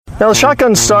Now, the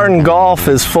shotgun start in golf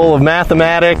is full of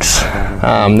mathematics.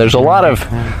 There's a lot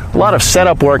of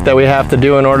setup work that we have to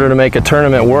do in order to make a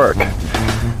tournament work.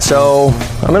 So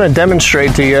I'm going to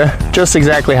demonstrate to you just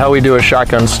exactly how we do a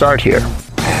shotgun start here.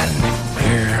 And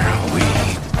here we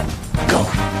go.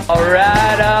 All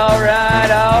right.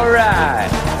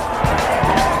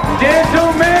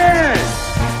 Gentlemen,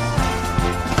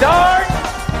 start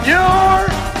your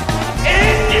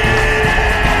engine!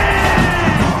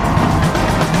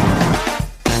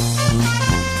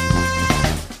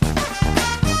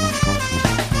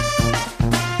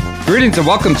 Greetings and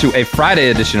welcome to a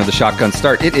Friday edition of the Shotgun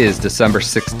Start. It is December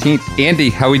 16th. Andy,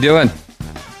 how we doing?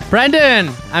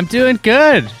 Brendan, I'm doing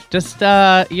good. Just,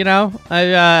 I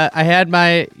had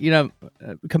my,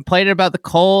 complaining about the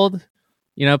cold.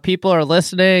 People are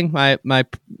listening. My,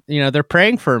 they're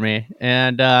praying for me.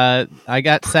 And I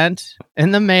got sent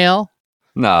in the mail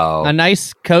a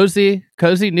nice, cozy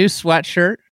new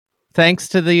sweatshirt. Thanks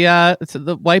to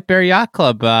the White Bear Yacht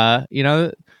Club.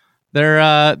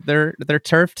 Their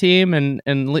turf team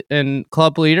and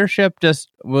club leadership just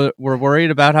were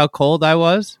worried about how cold I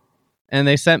was. And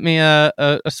they sent me a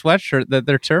sweatshirt that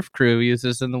their turf crew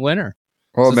uses in the winter.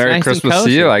 Well, so Merry nice Christmas to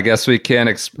you. I guess we can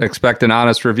expect an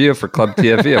honest review for Club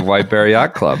TFE of White Bear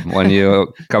Yacht Club when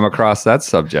you come across that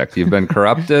subject. You've been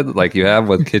corrupted like you have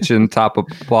with kitchen top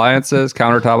appliances,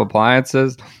 countertop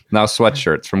appliances, now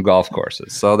sweatshirts from golf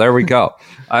courses. So there we go.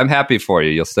 I'm happy for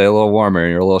you. You'll stay a little warmer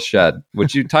in your little shed,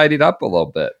 which you tidied up a little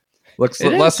bit. Looks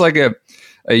less like a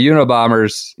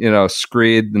Unabomber's,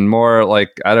 screed and more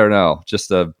like, I don't know, just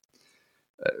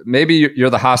maybe you're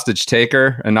the hostage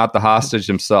taker and not the hostage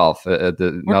himself now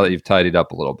that you've tidied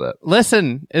up a little bit.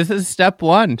 Listen, this is step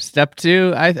one. Step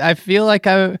two, I feel like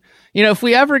if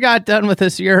we ever got done with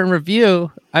this year in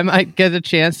review, I might get a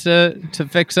chance to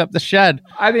fix up the shed.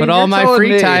 But all my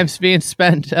free time's being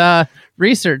spent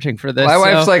researching for this. My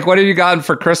wife's like, what have you gotten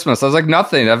for Christmas? I was like,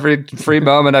 nothing. Every free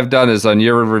moment I've done is on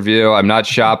year in review. I'm not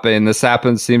shopping. This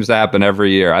seems to happen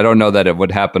every year. I don't know that it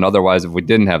would happen otherwise if we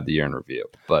didn't have the year in review.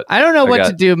 But I don't know what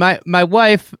to do. My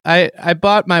wife, I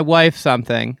bought my wife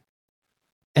something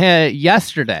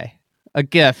yesterday, a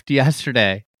gift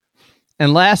yesterday.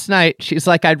 And last night, she's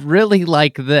like, I'd really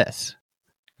like this.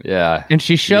 Yeah. And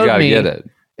she showed me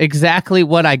exactly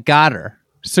what I got her.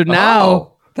 So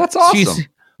now that's awesome.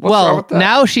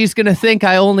 Now she's going to think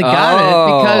I only got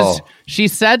it because she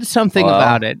said something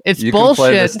about it. It's you bullshit. Can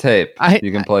play this tape.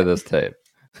 You can play this tape.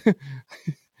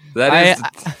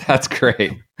 That's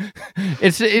great.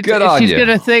 She's Good on you. Going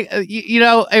to think,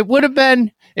 it would have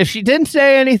been, if she didn't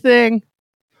say anything,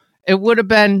 it would have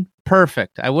been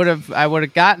perfect. I would have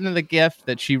gotten the gift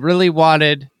that she really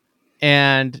wanted,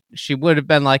 and she would have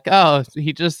been like, oh,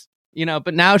 he just,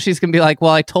 but now she's going to be like,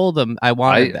 well, I told him I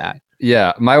wanted that.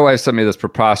 Yeah, my wife sent me this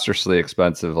preposterously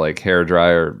expensive hair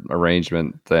dryer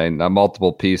arrangement thing,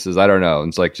 multiple pieces. I don't know. And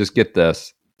it's like, just get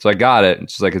this. So I got it. And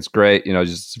she's like, it's great.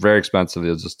 Just very expensive.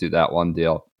 You'll just do that one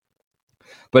deal.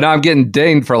 But now I'm getting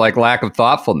dinged for lack of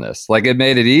thoughtfulness. It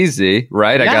made it easy,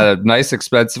 right? Yeah. I got a nice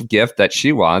expensive gift that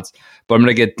she wants, but I'm going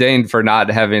to get dinged for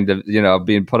not having to,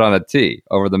 being put on a tee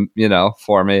over the,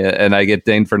 for me. And I get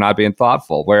dinged for not being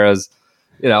thoughtful. Whereas,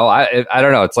 I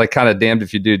don't know. It's kind of damned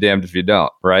if you do, damned if you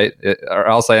don't, right? Or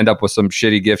else I end up with some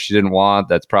shitty gift she didn't want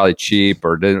that's probably cheap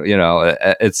or didn't,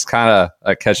 it's kind of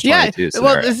a catch-22 scenario.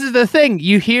 Well, this is the thing.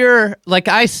 You hear,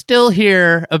 I still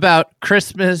hear about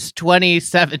Christmas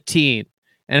 2017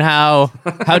 and how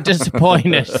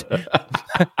disappointed.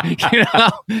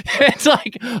 It's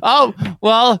like, oh,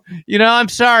 well, I'm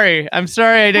sorry. I'm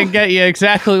sorry I didn't get you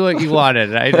exactly what you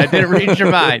wanted. I didn't read your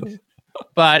mind.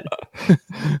 But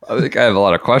I think I have a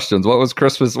lot of questions. What was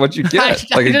Christmas? What'd you get?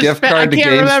 A gift card to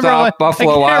GameStop,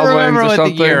 Buffalo Wild Wings, or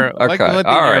something? Okay,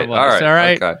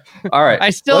 all right. I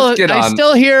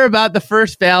still hear about the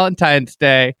first Valentine's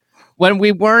Day when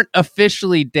we weren't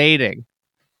officially dating,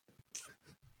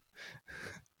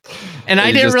 and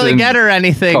I didn't really get her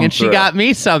anything, and she got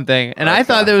me something, and I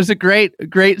thought it was a great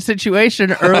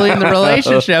situation early in the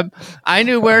relationship. I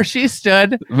knew where she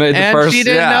stood, and she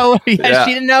didn't know. She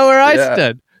didn't know where I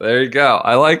stood. There you go.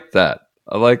 I like that.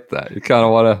 You kind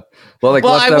of want to let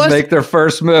them make their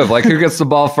first move. Who gets the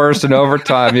ball first in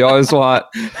overtime? You always want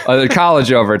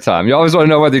college overtime. You always want to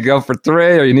know whether you go for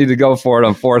three or you need to go for it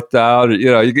on fourth down.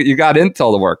 You got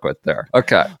intel to work with there.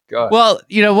 Okay, go ahead. Well,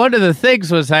 one of the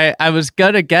things was I was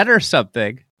gonna get her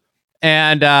something,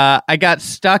 and I got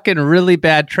stuck in really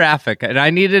bad traffic, and I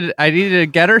needed to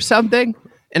get her something,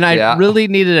 and I really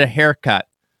needed a haircut.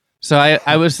 So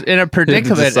I was in a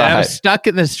predicament. And I was stuck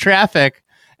in this traffic.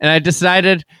 and I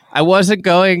decided I wasn't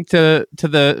going to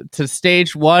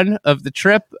stage one of the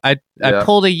trip. I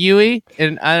pulled a Yui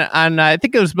on I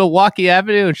think it was Milwaukee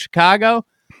Avenue in Chicago.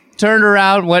 Turned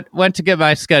around, went to get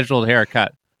my scheduled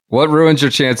haircut. What ruins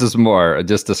your chances more?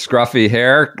 Just a scruffy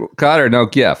haircut or no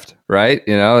gift, right?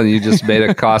 You know, and you just made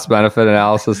a cost benefit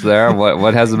analysis there.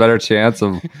 What has a better chance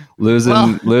of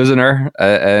losing her?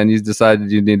 And you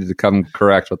decided you needed to come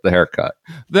correct with the haircut.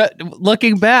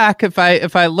 Looking back, if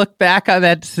I look back on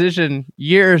that decision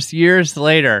years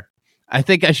later, I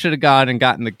think I should have gone and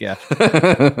gotten the gift.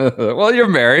 Well, you're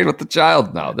married with the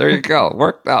child now. There you go.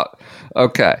 Worked out.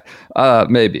 Okay.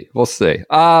 Maybe. We'll see.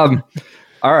 All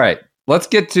right. Let's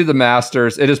get to the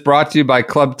Masters. It is brought to you by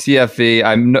Club TFE.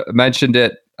 I mentioned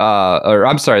it,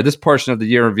 this portion of the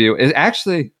year review is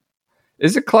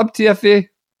it Club TFE?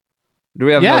 Do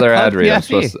we have another Club ad read?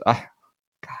 TFE.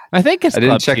 I think it's I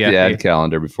didn't Club check TFE. the ad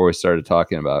calendar before we started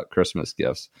talking about Christmas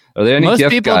gifts. Are there any Most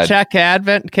gift people guide? check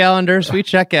advent calendars. We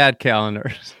check ad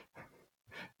calendars.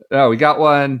 No, we got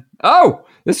one. Oh,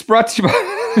 this is brought to you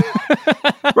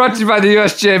by the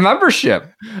USGA membership.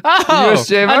 Oh,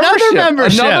 USGA another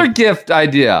membership. Another gift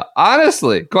idea. Quite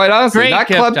honestly, Great not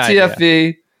gift Club idea.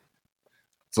 TFE.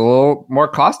 It's a little more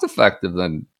cost effective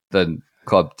than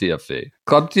Club TFE.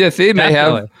 Club TFE may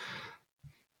have,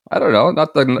 I don't know,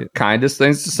 not the kindest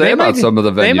things to say about some of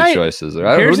the venue choices. Who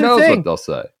knows what they'll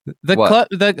say?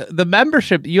 The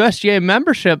membership, USGA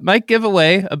membership, might give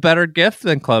away a better gift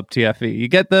than Club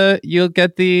TFE. You'll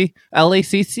get the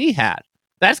LACC hat.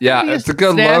 That's it's a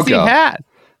good snazzy logo. Hat.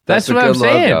 That's what I'm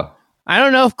saying. I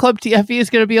don't know if Club TFE is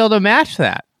going to be able to match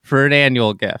that for an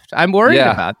annual gift. I'm worried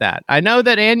about that. I know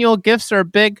that annual gifts are a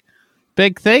big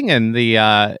thing in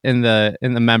the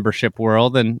membership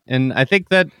world, and I think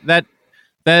that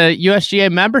the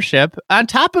USGA membership, on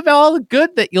top of all the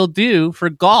good that you'll do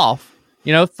for golf,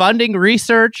 funding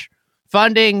research,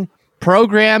 funding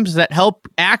programs that help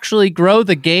actually grow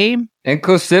the game.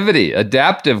 Inclusivity,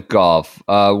 adaptive golf,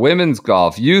 women's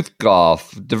golf, youth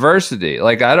golf, diversity.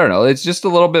 I don't know. It's just a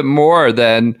little bit more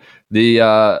than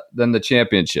the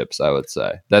championships, I would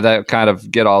say. That kind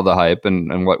of get all the hype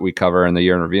and what we cover in the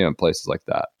year in review and places like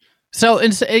that. So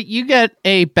you get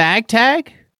a bag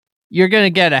tag, you're going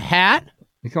to get a hat.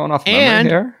 You going off memory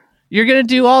here? You're going to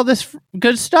do all this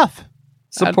good stuff.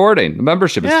 Supporting the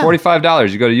membership. It's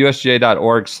 $45. You go to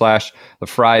usga.org/the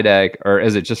fried egg, or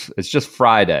is it just, it's just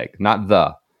fried egg, not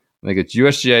the. I think it's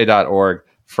usga.org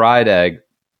fried egg.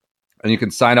 And you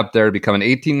can sign up there to become an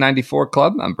 $18.94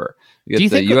 club member. You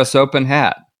get the US Open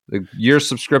hat, the year's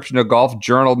subscription to Golf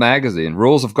Journal magazine,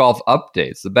 rules of golf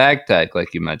updates, the bag tag,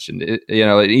 like you mentioned, an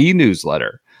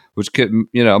e-newsletter, which could,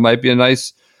 might be a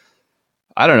nice,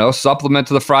 I don't know, supplement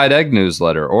to the fried egg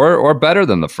newsletter or better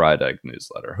than the fried egg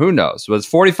newsletter. Who knows? But it's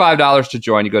 $45 to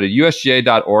join. You go to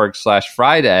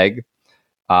usga.org/fried egg.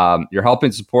 You're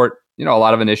helping support, a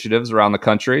lot of initiatives around the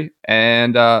country.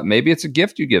 And maybe it's a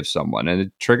gift you give someone and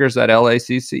it triggers that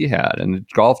LACC hat and the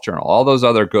Golf Journal, all those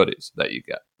other goodies that you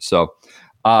get. So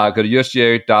go to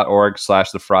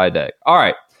usga.org/the fried egg. All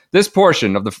right. This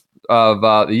portion of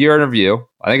the year in review,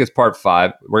 I think it's part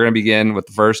 5. We're going to begin with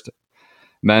the first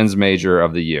men's major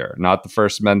of the year, not the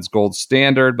first men's gold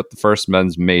standard, but the first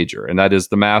men's major. And that is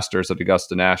the Masters at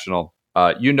Augusta National.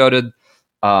 You noted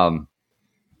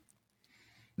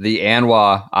the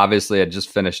ANWA obviously had just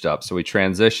finished up. So we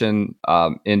transition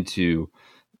into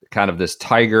kind of this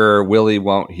Tiger, Willie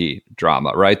won't he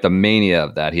drama, right? The mania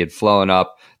of that. He had flown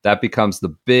up. That becomes the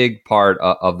big part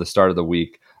of the start of the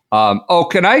week. I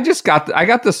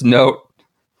got this note.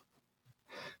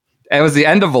 It was the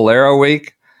end of Valero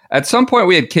week. At some point,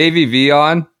 we had KVV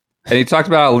on, and he talked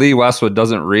about how Lee Westwood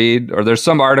doesn't read, or there's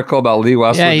some article about Lee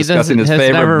Westwood discussing his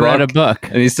favorite never book. read a book.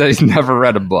 And he said he's never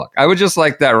read a book. I would just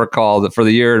like that recalled for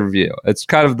the year in review. It's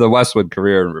kind of the Westwood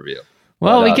career in review.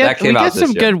 Well, But, we get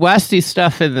some good Westy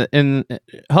stuff in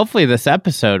hopefully this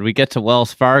episode. We get to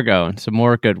Wells Fargo and some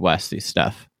more good Westy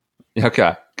stuff.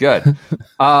 Okay, good.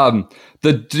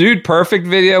 The Dude Perfect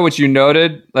video, which you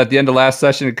noted at the end of last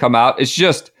session had come out, it's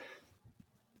just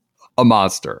a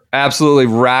monster, absolutely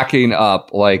racking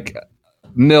up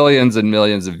millions and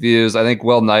millions of views. I think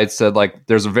Will Knight said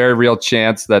there's a very real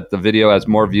chance that the video has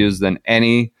more views than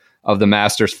any of the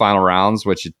Masters final rounds,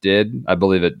 which it did. I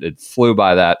believe it flew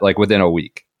by that within a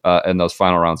week. And those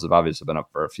final rounds have obviously been up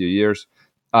for a few years.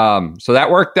 So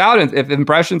that worked out. And if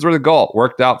impressions were the goal,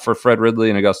 worked out for Fred Ridley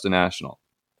and Augusta National.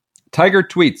 Tiger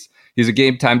tweets he's a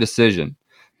game time decision.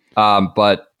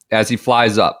 But as he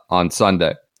flies up on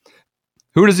Sunday,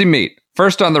 who does he meet?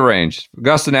 First on the range.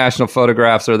 Augusta National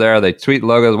photographs are there. They tweet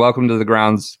logos. Welcome to the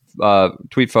grounds.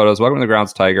 Tweet photos. Welcome to the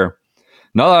grounds, Tiger.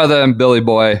 None other than Billy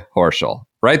Boy Horschel.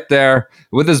 right there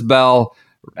with his bell,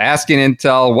 asking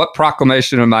Intel, what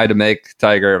proclamation am I to make,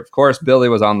 Tiger? Of course, Billy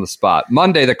was on the spot.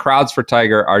 Monday, the crowds for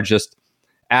Tiger are just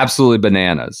absolutely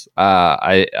bananas.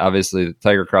 Obviously, the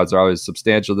Tiger crowds are always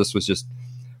substantial. This was just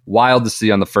wild to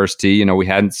see on the first tee. You know, we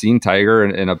hadn't seen Tiger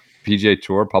in a PGA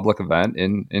Tour public event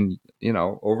in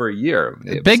over a year.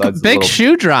 Big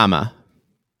shoe drama.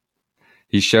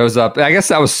 He shows up. I guess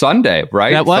that was Sunday,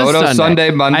 right? That was Photo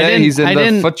Sunday, Monday. He's in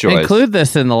the FootJoys. Include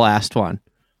this in the last one.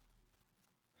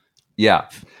 Yeah.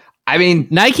 I mean,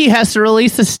 Nike has to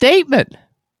release a statement.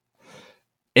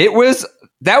 That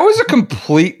was a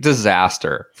complete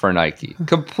disaster for Nike.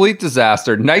 Complete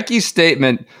disaster. Nike's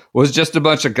statement was just a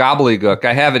bunch of gobbledygook.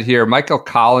 I have it here. Michael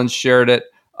Collins shared it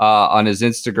on his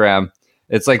Instagram.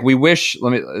 It's like,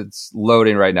 it's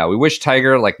loading right now. We wish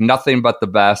Tiger like nothing but the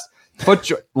best.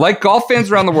 Like golf fans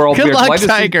around the world, good luck,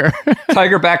 Tiger.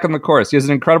 Tiger back on the course. He is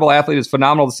an incredible athlete. It's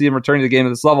phenomenal to see him returning to the game at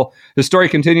this level. His story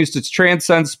continues to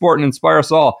transcend sport and inspire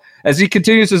us all. As he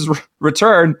continues his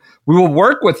return, we will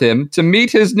work with him to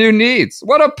meet his new needs.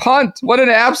 What a punt. What an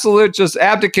absolute just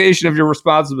abdication of your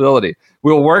responsibility.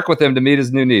 We will work with him to meet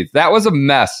his new needs. That was a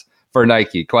mess for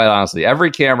Nike, quite honestly.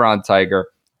 Every camera on Tiger.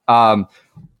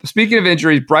 Speaking of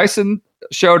injuries, Bryson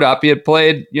showed up. He had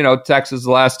played, Texas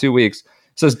the last 2 weeks.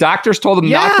 Says doctors told him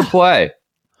not to play.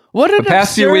 What the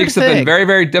past few weeks have been very,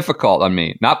 very difficult on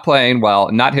me. Not playing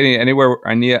well, not hitting it anywhere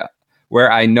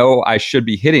where I know I should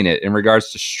be hitting it in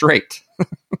regards to straight.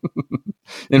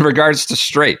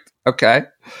 Okay.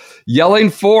 Yelling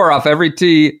 4 off every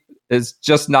tee is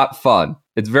just not fun.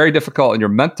 It's very difficult in your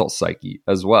mental psyche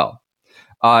as well.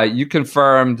 You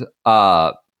confirmed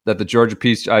that the Georgia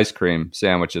Peach ice cream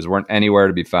sandwiches weren't anywhere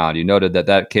to be found. You noted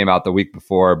that came out the week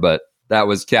before, but that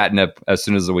was catnip as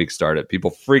soon as the week started.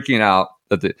 People freaking out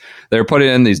that they were putting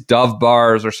in these Dove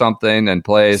bars or something in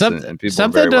place. And people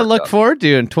something to look forward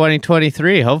to in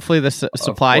 2023. Hopefully the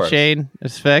supply chain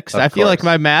is fixed. I feel like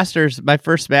my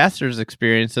first master's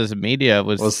experience as a media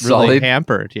was really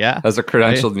hampered. Yeah. As a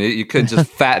credentialed media, you couldn't just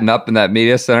fatten up in that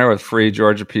media center with free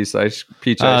Georgia Peach ice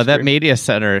cream. That media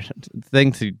center,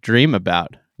 thing to dream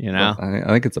about, Well, I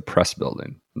think it's a press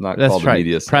building. Not called a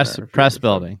media center. Press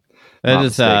building. That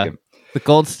is the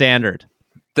gold standard.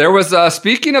 There was,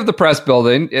 speaking of the press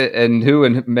building and who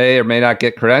may or may not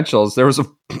get credentials, there was a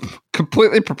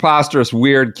completely preposterous,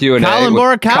 weird Q&A Colin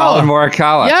with Colin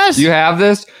Morikawa. Yes. You have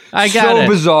this? I got it. So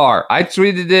bizarre. I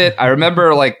tweeted it. I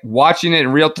remember watching it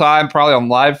in real time, probably on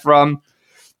Live From.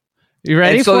 You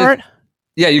ready for it?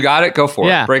 Yeah, you got it. Go for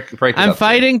it. Break it I'm up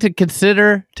fighting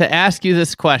to ask you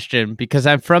this question because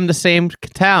I'm from the same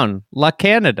town, La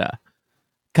Canada.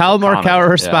 Colin Morikawa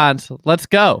responds, let's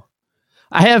go.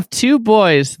 I have 2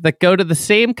 boys that go to the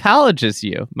same college as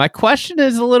you. My question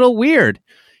is a little weird.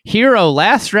 Hero,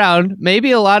 last round,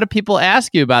 maybe a lot of people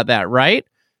ask you about that, right?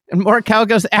 And Morikawa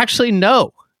goes, actually,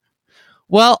 no.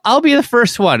 Well, I'll be the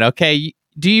first one, okay?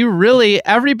 Do you really?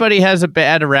 Everybody has a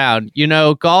bad round.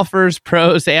 Golfers,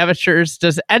 pros, amateurs.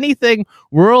 Does anything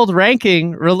world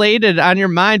ranking related on your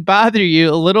mind bother you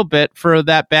a little bit for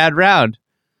that bad round?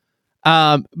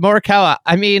 Morikawa,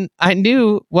 I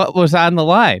knew what was on the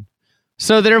line.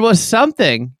 So there was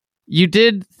something you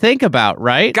did think about,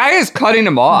 right? Guy is cutting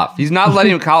him off. He's not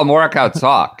letting Colin Morikawa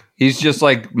talk. He's just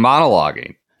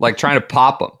monologuing, trying to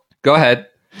pop him. Go ahead.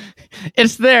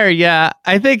 It's there, yeah.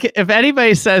 I think if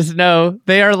anybody says no,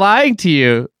 they are lying to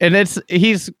you, and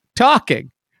he's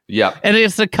talking. Yeah. And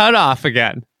it's a cutoff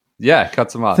again. Yeah,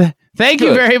 cuts him off. Thank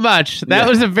you very much. That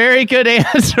was a very good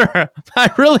answer.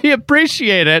 I really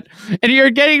appreciate it. And you're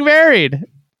getting married.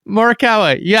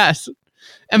 Morikawa, yes.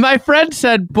 And my friend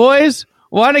said, boys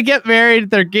want to get married.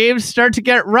 Their games start to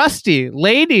get rusty.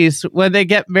 Ladies, when they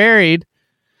get married,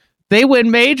 they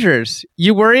win majors.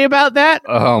 You worry about that?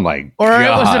 Oh, my God. Or it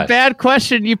was a bad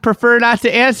question you prefer not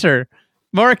to answer.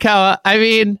 Morikawa,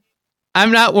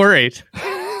 I'm not worried.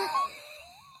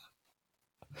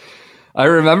 I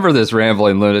remember this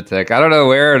rambling lunatic. I don't know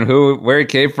where he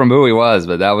came from, who he was,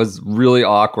 but that was really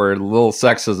awkward. A little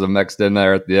sexism mixed in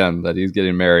there at the end that he's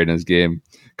getting married in his game.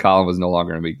 Colin was no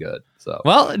longer going to be good. So,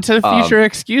 well, it's a future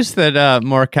excuse that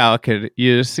Morikawa could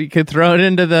use. He could throw it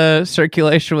into the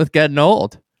circulation with getting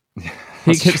old.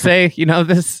 He could say,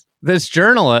 this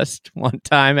journalist one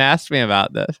time asked me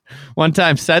about this. One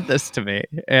time said this to me,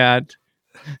 and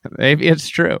maybe it's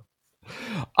true.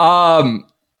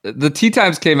 The tee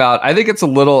times came out. I think it's a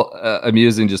little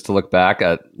amusing just to look back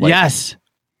at. Yes.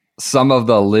 Some of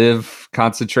the live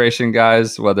concentration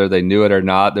guys, whether they knew it or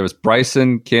not. There was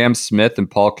Bryson, Cam Smith, and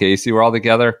Paul Casey were all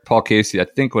together. Paul Casey, I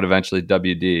think, would eventually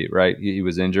WD, right? He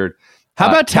was injured. How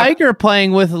about Tiger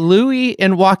playing with Louis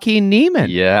and Joaquin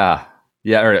Niemann? Yeah.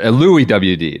 Yeah, or Louis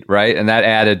WD'd, right? And that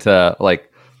added to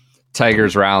like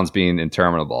Tiger's rounds being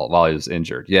interminable while he was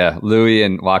injured. Yeah, Louis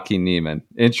and Joaquin Niemann.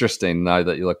 Interesting now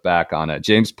that you look back on it.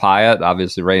 James Pyatt,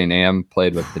 obviously Ray Am,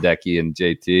 played with Hideki and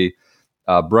JT.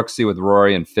 Brooksy with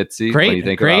Rory and Fitzy.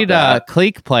 Great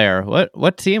clique player.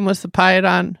 What team was the Pyatt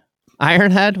on?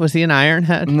 Ironhead? Was he an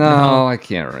Ironhead? No, I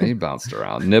can't remember. He bounced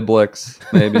around. Niblix,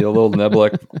 maybe a little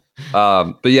Niblick.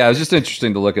 But yeah, it was just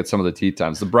interesting to look at some of the tee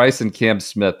times. The Bryson, Cam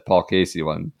Smith, Paul Casey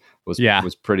one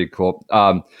was pretty cool.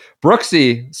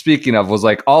 Brooksy, speaking of, was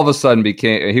like all of a sudden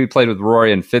he played with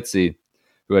Rory and Fitzy,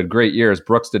 who had great years.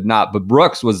 Brooks did not, but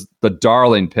Brooks was the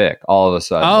darling pick all of a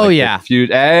sudden. Oh,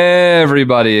 like,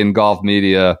 everybody in golf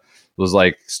media was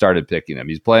like started picking him.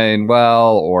 He's playing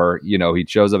well, or he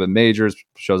shows up at majors,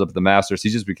 shows up at the Masters. He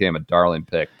just became a darling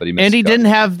pick. But he didn't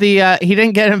have he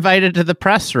didn't get invited to the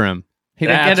press room. He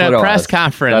didn't get a press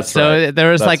conference.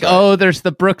 There was there's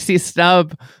the Brooksy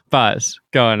snub buzz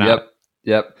going on.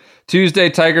 Yep. Tuesday,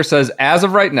 Tiger says, as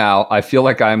of right now, I feel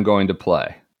like I'm going to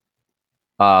play.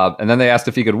 And then they asked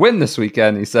if he could win this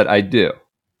weekend. He said, I do.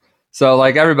 So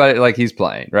like everybody, like he's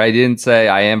playing, right? He didn't say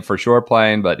I am for sure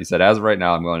playing, but he said, as of right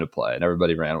now, I'm going to play. And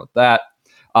everybody ran with that.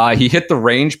 He hit the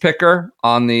range picker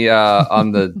on the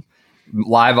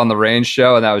live on the range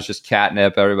show. And that was just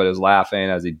catnip. Everybody was laughing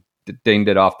as he dinged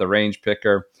it off the range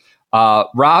picker.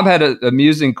 Rob had an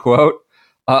amusing quote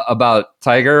about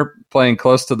Tiger playing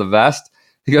close to the vest.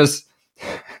 He goes,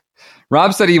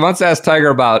 Rob said he once asked Tiger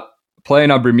about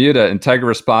playing on Bermuda, and Tiger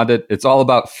responded, it's all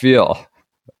about feel.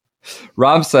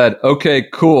 Rob said, okay,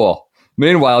 cool.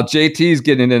 Meanwhile, JT's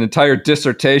getting an entire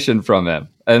dissertation from him.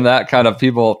 And that kind of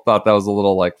people thought that was a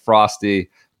little like frosty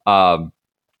and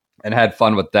had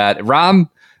fun with that. Rob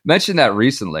mentioned that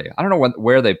recently. I don't know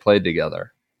where they played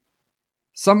together.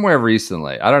 Somewhere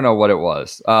recently. I don't know what it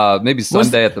was. Maybe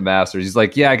Sunday at the Masters. He's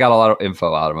like, yeah, I got a lot of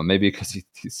info out of him. Maybe because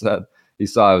he said he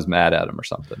saw I was mad at him or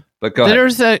something. But go ahead.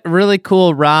 There's a really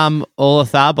cool Rahm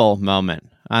Olazabal moment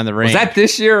on the range. Was that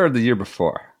this year or the year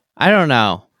before? I don't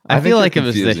know. I feel like it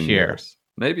was this year. Years.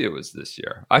 Maybe it was this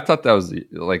year. I thought that was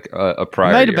like a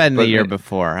prior. It might have been the year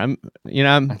before. I'm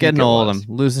getting old. I'm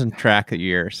losing track of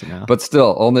years. But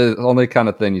still, only kind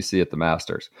of thing you see at the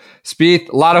Masters. Spieth,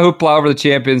 a lot of hoopla over the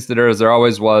champions today, as there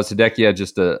always was. Hideki had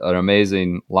just an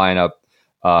amazing lineup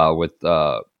with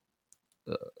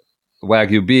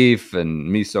Wagyu beef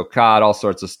and miso cod, all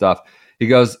sorts of stuff. He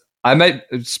goes,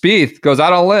 Spieth goes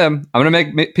out on a limb. I'm going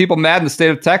to make people mad in the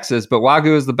state of Texas, but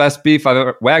Wagyu is the best beef I've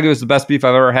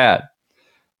ever had.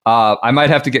 I might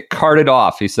have to get carted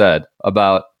off, he said,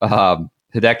 about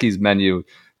Hideki's menu.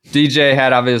 DJ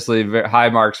had obviously very high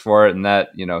marks for it, and that,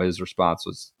 his response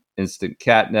was instant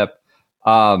catnip.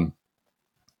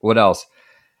 What else?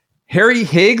 Harry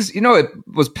Higgs, it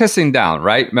was pissing down,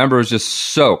 right? Remember, it was just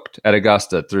soaked at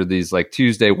Augusta through these like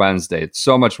Tuesday, Wednesday. It's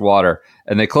so much water,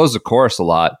 and they closed the course a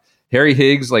lot. Harry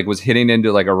Higgs was hitting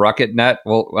into like a rocket net.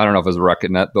 Well, I don't know if it was a rocket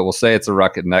net, but we'll say it's a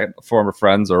rocket net. Former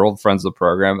friends or old friends of the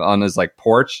program on his like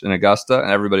porch in Augusta,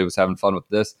 and everybody was having fun with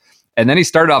this. And then he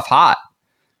started off hot.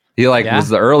 He was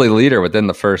the early leader within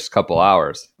the first couple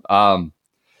hours.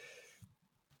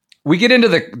 We get into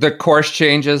the course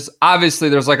changes. Obviously,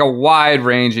 there's like a wide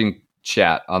ranging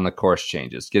chat on the course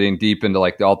changes, getting deep into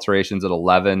like the alterations at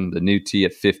 11, the new tee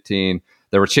at 15.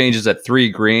 There were changes at 3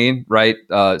 green, right?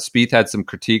 Spieth had some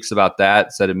critiques about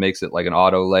that, said it makes it like an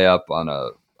auto layup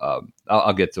on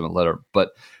I'll get to them later.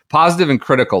 But positive and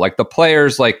critical, like the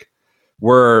players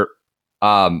were,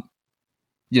 that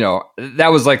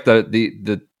was like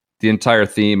the entire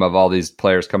theme of all these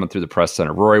players coming through the press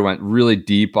center. Rory went really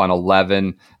deep on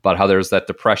 11 about how there's that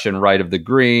depression right of the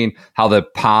green, how the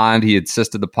pond, he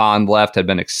insisted the pond left had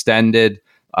been extended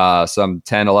some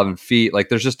 10, 11 feet. Like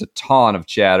there's just a ton of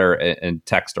chatter and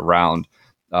text around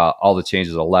all the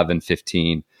changes, 11,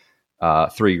 15,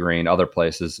 3 green, other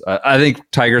places. I think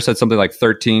Tiger said something like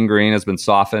 13 green has been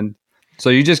softened.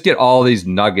 So you just get all these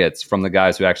nuggets from the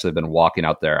guys who actually have been walking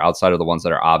out there outside of the ones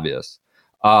that are obvious.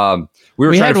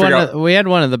 We had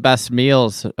one of the best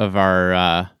meals of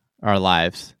our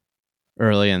lives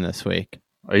early in this week.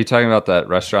 Are you talking about that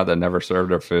restaurant that never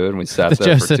served our food and we sat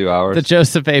there for 2 hours? The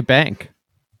Joseph A. Bank.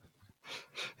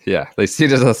 Yeah, they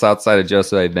seated us outside of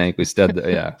Joseph A. Bank. We stood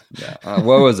there. Yeah.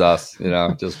 What was us?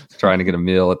 Just trying to get a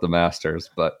meal at the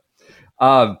Masters. But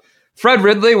Fred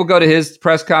Ridley, we'll go to his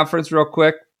press conference real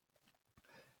quick.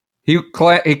 He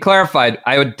clarified,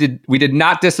 we did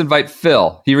not disinvite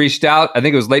Phil. He reached out, I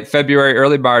think it was late February,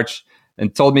 early March,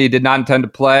 and told me he did not intend to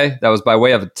play. That was by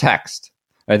way of a text.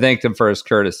 I thanked him for his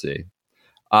courtesy.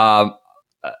 I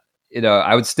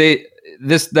would state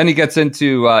this, then he gets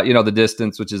into, the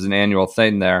distance, which is an annual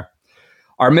thing there.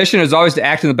 Our mission is always to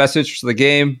act in the best interest of the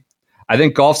game. I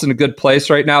think golf's in a good place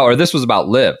right now. Or this was about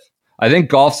live. I think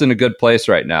golf's in a good place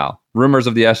right now. Rumors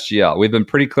of the SGL. We've been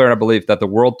pretty clear in our belief that the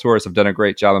World Tours have done a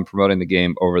great job in promoting the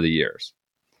game over the years.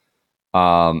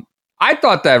 I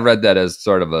thought that I read that as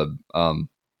sort of a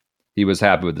he was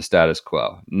happy with the status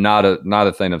quo, not a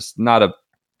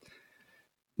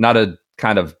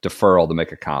kind of deferral to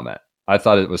make a comment. I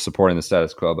thought it was supporting the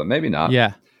status quo, but maybe not.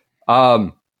 Yeah.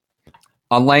 On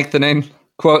lengthening,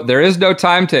 quote, there is no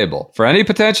timetable for any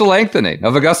potential lengthening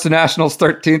of Augusta National's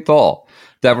 13th hole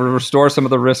that would restore some of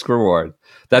the risk reward.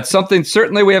 That's something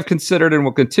certainly we have considered and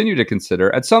will continue to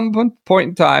consider. At some point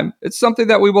in time, it's something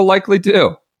that we will likely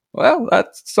do. Well,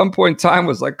 that some point in time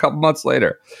was like a couple months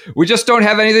later. We just don't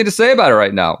have anything to say about it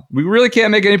right now. We really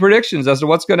can't make any predictions as to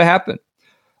what's going to happen.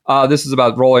 This is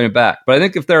about rolling it back. But I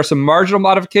think if there are some marginal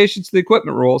modifications to the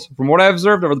equipment rules, from what I've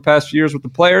observed over the past few years with the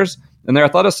players and their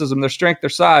athleticism, their strength, their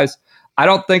size, I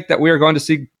don't think that we are going to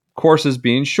see courses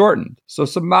being shortened. So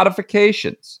some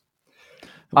modifications.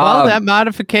 Well, that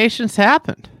modifications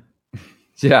happened.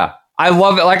 Yeah, I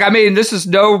love it. Like, I mean, this is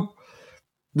no...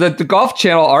 The Golf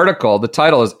Channel article, the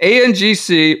title is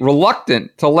ANGC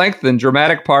Reluctant to Lengthen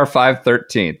Dramatic Par 5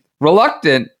 13th.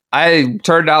 Reluctant, I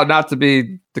turned out not to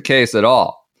be the case at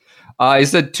all. He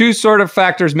said two sort of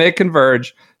factors may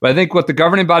converge, but I think what the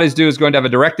governing bodies do is going to have a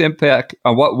direct impact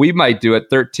on what we might do at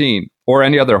 13 or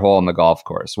any other hole in the golf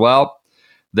course. Well,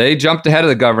 they jumped ahead of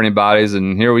the governing bodies,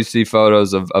 and here we see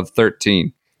photos of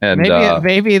 13. And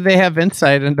maybe they have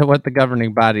insight into what the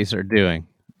governing bodies are doing.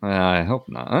 I hope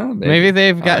not. Maybe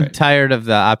they've gotten tired of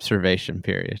the observation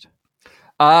period.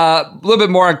 A little bit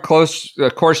more on close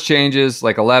course changes,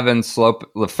 like 11 slope,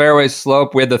 the fairway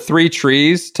slope. We had the three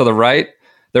trees to the right.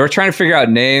 They were trying to figure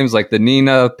out names like the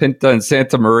Nina, Pinta, and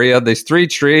Santa Maria. These three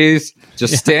trees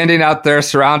just standing out there,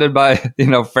 surrounded by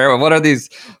fairway. What are these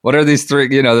three?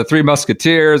 The Three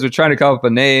Musketeers. We're trying to come up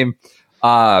with a name.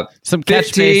 Some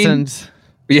catch basins.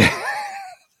 Yeah.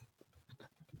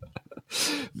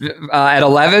 At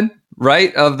 11,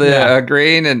 right of the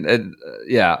green, and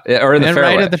or in the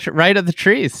fairway, right of the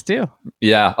trees too.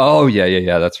 Yeah. Oh,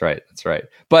 yeah. That's right.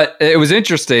 But it was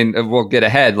interesting. We'll get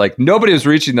ahead. Like, nobody was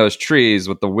reaching those trees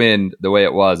with the wind the way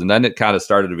it was, and then it kind of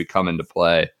started to come into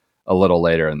play a little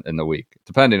later in the week,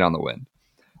 depending on the wind.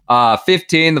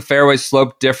 15, the fairway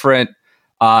slope different,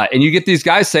 and you get these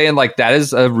guys saying like that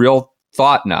is a real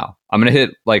thought now. I'm going to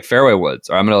hit like fairway woods,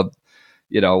 or I'm going to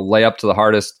lay up to the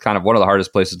hardest, kind of one of the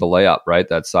hardest places to lay up, right?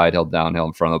 That side hill, downhill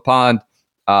in front of the pond.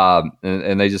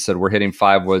 And they just said, we're hitting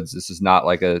 5 woods. This is not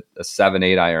like a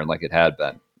 7-8 iron like it had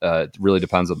been. It really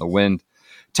depends on the wind.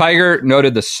 Tiger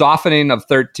noted the softening of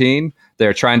 13.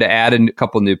 They're trying to add a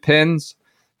couple new pins.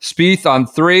 Spieth on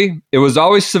 3. It was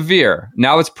always severe.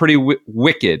 Now it's pretty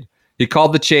wicked. He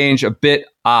called the change a bit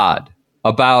odd.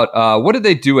 About what did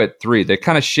they do at 3? They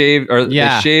kind of shaved, or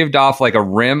they shaved off like a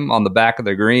rim on the back of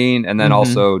the green, and then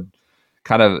also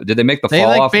kind of did they make the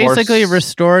fall off? They basically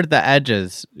restored the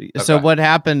edges. Okay. So what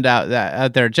happened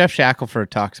out there? Jeff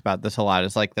Shackelford talks about this a lot.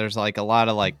 It's like there's like a lot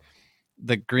of like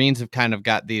the greens have kind of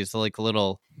got these like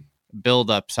little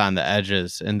buildups on the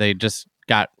edges, and they just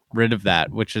got rid of that,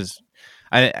 which is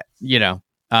a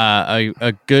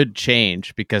good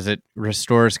change because it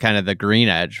restores kind of the green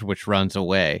edge, which runs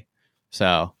away.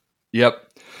 So, yep.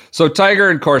 So Tiger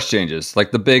and course changes,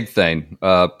 like the big thing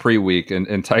pre-week,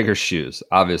 and Tiger's shoes,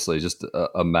 obviously just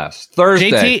a mess.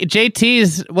 Thursday.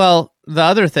 JT's, well, the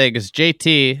other thing is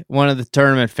JT, one of the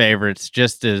tournament favorites,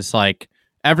 just is like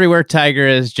everywhere Tiger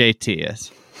is, JT is.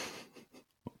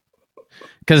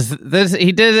 Because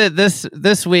he did it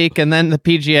this week, and then the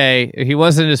PGA, he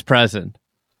wasn't as present.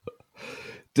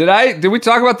 Did we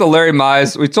talk about the Larry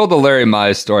Mize? We told the Larry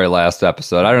Mize story last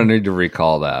episode. I don't need to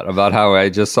recall that, about how I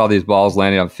just saw these balls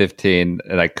landing on 15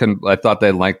 and I thought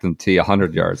they'd lengthen tee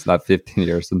 100 yards, not 15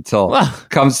 yards, until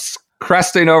comes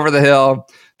cresting over the hill,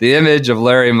 the image of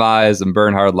Larry Mize and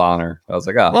Bernhard Launer. I was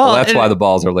like, that's why the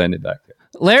balls are landing back there.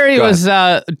 Larry was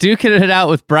duking it out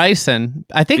with Bryson.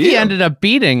 I think he ended up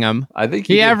beating him. I think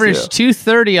he averaged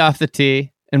 230 off the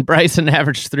tee and Bryson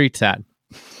averaged 310.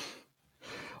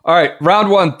 All right,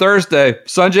 round 1, Thursday.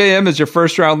 Sungjae Im is your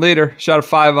first round leader. Shot a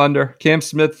 5 under. Cam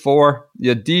Smith 4. You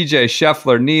had DJ,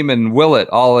 Scheffler, Neiman, Willett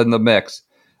all in the mix.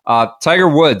 Tiger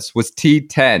Woods was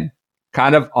T10.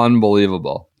 Kind of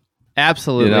unbelievable.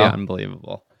 Absolutely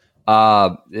unbelievable.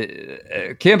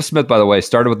 Cam Smith, by the way,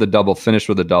 started with the double, finished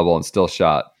with a double, and still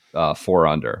shot 4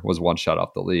 under. Was 1 shot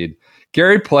off the lead.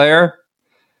 Gary Player,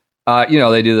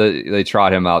 they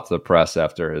trot him out to the press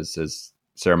after his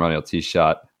ceremonial tee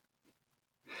shot.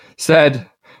 Said,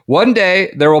 One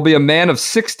day, there will be a man of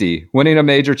 60 winning a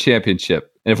major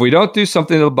championship. And if we don't do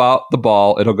something about the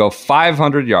ball, it'll go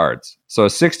 500 yards. So a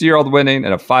 60-year-old winning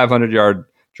and a 500-yard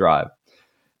drive.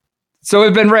 So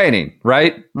it's been raining,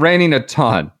 right? Raining a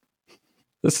ton.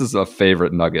 This is a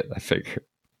favorite nugget, I figure.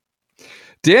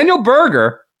 Daniel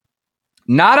Berger,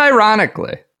 not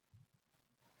ironically,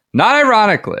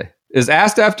 is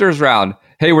asked after his round,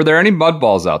 hey, were there any mud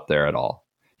balls out there at all?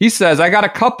 He says, I got a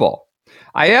couple.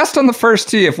 I asked on the first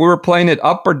tee if we were playing it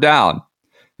up or down,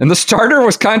 and the starter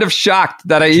was kind of shocked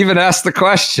that I even asked the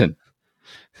question.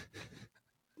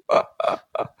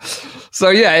 So,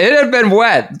 yeah, it had been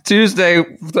wet Tuesday.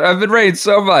 I've been raining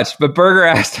so much, but Berger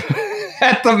asked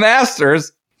at the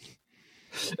Masters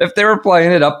if they were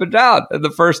playing it up and down. And the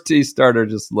first tee starter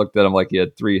just looked at him like he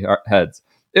had three heads.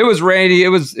 It was rainy. It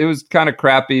was kind of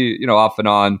crappy, off and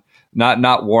on,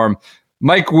 not warm.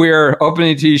 Mike Weir,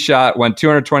 opening tee shot, went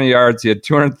 220 yards. He had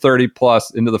 230 plus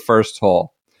into the first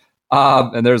hole.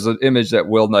 And there's an image that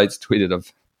Will Knights tweeted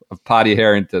of Potty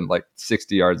Harrington like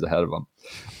 60 yards ahead of him.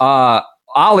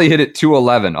 Ollie hit it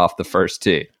 211 off the first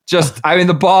tee.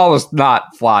 The ball was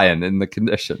not flying in the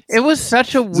conditions. It was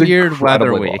such a weird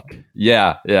weather week.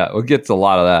 Yeah. We'll get to a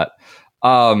lot of that.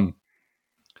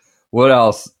 What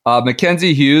else?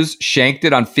 Mackenzie Hughes shanked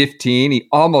it on 15. He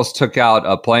almost took out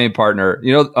a playing partner.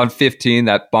 On 15,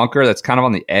 that bunker that's kind of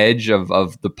on the edge of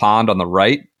the pond on the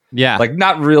right. Yeah. Like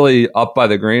not really up by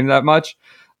the green that much.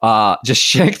 Just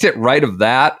shanked it right of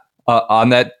that on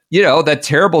that, that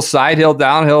terrible side hill,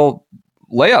 downhill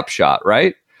layup shot,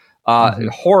 right?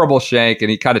 Horrible shank, and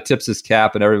he kind of tips his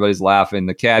cap, and everybody's laughing.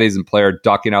 The caddies and player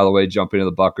ducking out of the way, jumping into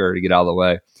the bunker to get out of the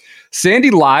way. Sandy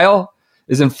Lyle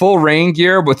is in full rain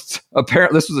gear with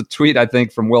apparently, this was a tweet, I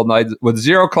think, from Will Knight, with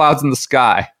 0 clouds in the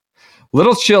sky.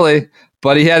 Little chilly,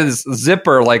 but he had his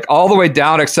zipper like all the way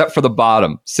down except for the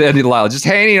bottom. Sandy Lyle just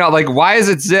hanging out, like, why is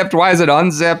it zipped? Why is it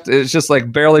unzipped? It's just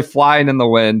like barely flying in the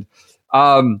wind.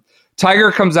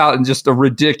 Tiger comes out in just a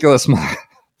ridiculous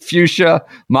fuchsia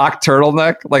mock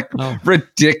turtleneck,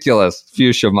 ridiculous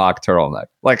fuchsia mock turtleneck.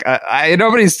 Like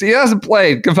he hasn't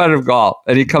played competitive golf,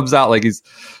 and he comes out like he's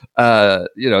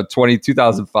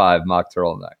 2005 mock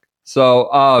turtleneck.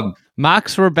 So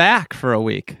mocks were back for a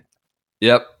week.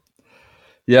 Yep.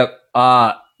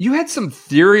 You had some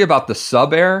theory about the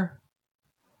sub air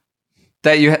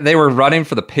that they were running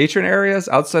for the patron areas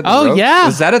outside the ropes? Yeah.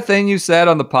 Is that a thing you said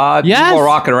on the pod? Yes. People were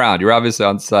rocking around. You were obviously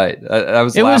on site. I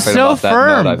was laughing so about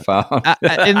firm. that note I found.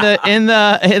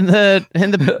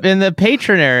 in the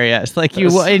patron areas, like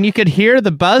and you could hear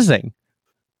the buzzing.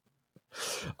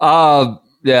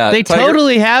 Yeah. They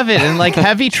totally have it in like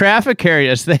heavy traffic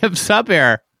areas. They have sub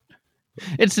air.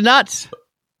 It's nuts.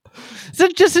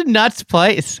 It's just a nuts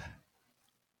place.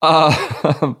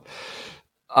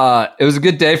 It was a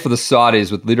good day for the Saudis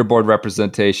with leaderboard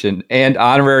representation and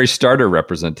honorary starter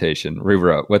representation.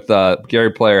 Rewrote with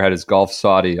Gary Player had his golf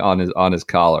Saudi on his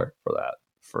collar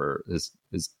for his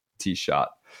tee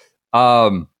shot.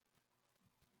 What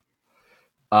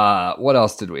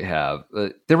else did we have?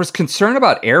 There was concern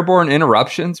about airborne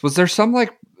interruptions. Was there some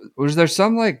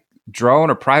drone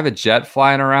or private jet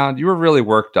flying around? You were really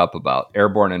worked up about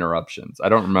airborne interruptions. I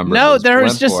don't remember. No, there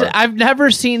was I've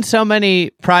never seen so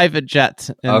many private jets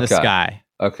in the sky.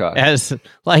 Okay. As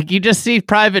like you just see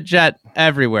private jet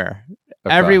everywhere.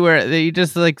 Okay. Everywhere. You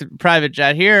just like private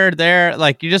jet here, there.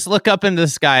 Like you just look up in the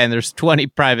sky and there's 20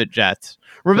 private jets.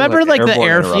 Remember like the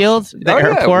airfields, the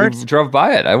airports? We drove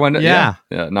by it. I went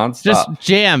nonstop. Just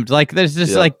jammed. Like there's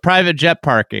just like private jet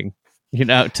parking,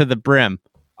 to the brim.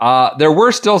 There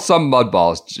were still some mud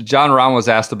balls. John Rahm was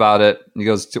asked about it. He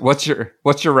goes, what's your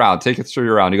round? Take us through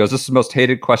your round. He goes, this is the most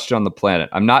hated question on the planet.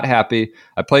 I'm not happy.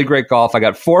 I played great golf. I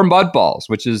got 4 mud balls,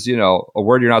 which is, a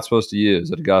word you're not supposed to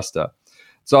use at Augusta.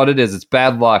 That's all it is. It's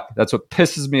bad luck. That's what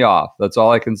pisses me off. That's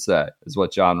all I can say is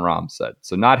what John Rahm said.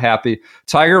 So not happy.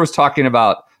 Tiger was talking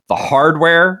about the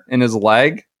hardware in his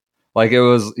leg. Like it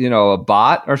was, a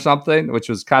bot or something, which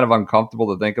was kind of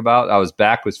uncomfortable to think about. His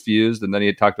back was fused. And then he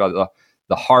had talked about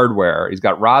the hardware. He's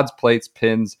got rods, plates,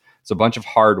 pins. It's a bunch of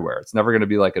hardware. It's never going to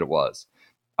be like it was.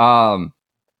 And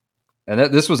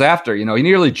this was after, he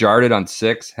nearly jarred it on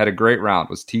 6, had a great round,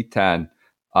 was T10.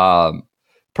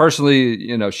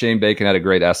 Personally, Shane Bacon had a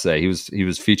great essay. He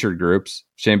was featured groups.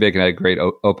 Shane Bacon had a great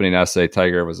opening essay.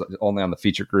 Tiger was only on the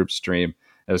featured group stream.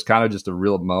 It was kind of just a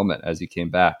real moment as he came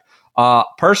back.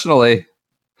 Personally,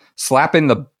 slapping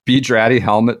the B. Dratty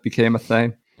helmet became a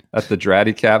thing. At the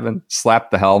Dratty cabin,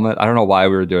 slapped the helmet. I don't know why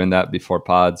we were doing that before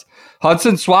pods.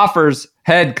 Hudson Swaffer's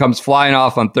head comes flying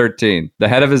off on 13. The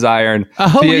head of his iron.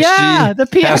 Oh, the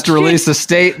PSG has to release a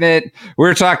statement. We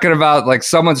were talking about like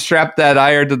someone strapped that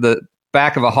iron to the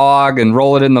back of a hog and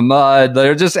roll it in the mud.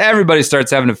 They're just, everybody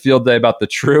starts having a field day about the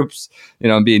troops,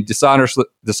 being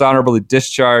dishonorably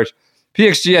discharged.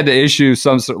 PXG had to issue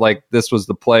some sort, like this was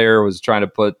the player was trying to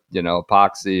put,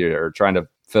 epoxy or trying to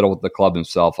fiddle with the club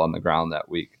himself on the ground that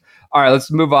week. All right, let's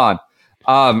move on.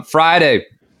 Friday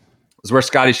is where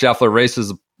Scotty Scheffler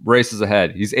races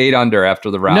ahead. He's 8 under after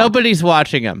the round. Nobody's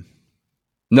watching him.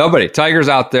 Nobody. Tiger's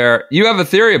out there. You have a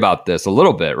theory about this a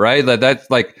little bit, right? That's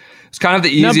like, it's kind of the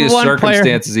easiest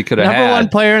circumstances he could have had. Number one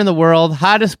player in the world,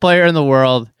 hottest player in the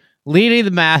world, leading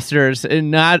the Masters,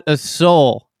 and not a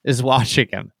soul is watching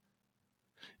him.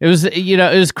 It was, it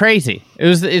was crazy.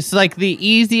 It's like the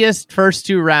easiest first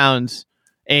 2 rounds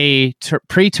a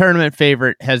pre-tournament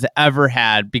favorite has ever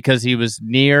had because he was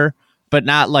near, but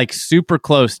not like super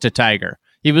close to Tiger.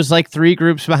 He was like 3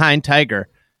 groups behind Tiger,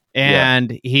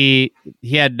 and he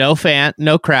had no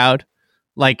crowd,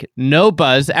 like no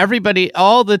buzz. Everybody's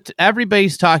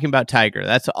talking about Tiger.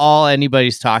 That's all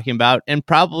anybody's talking about, and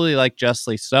probably like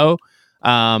justly so.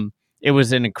 It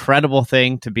was an incredible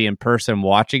thing to be in person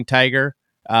watching Tiger.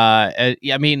 I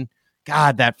mean,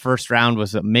 God, that first round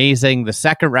was amazing. The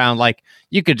second round, like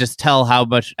you could just tell how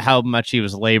much he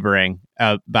was laboring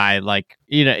by, like,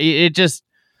 it just,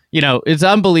 it's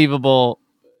unbelievable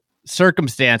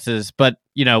circumstances. But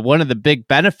one of the big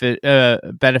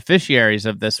beneficiaries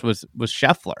of this was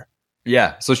Scheffler.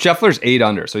 Yeah, so Scheffler's 8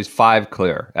 under, so he's 5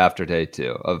 clear after day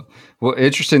 2.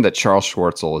 Interesting that Charles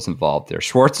Schwartzel was involved there.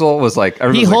 Schwartzel was like,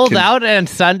 he holed out on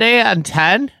Sunday on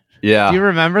 10. Yeah, do you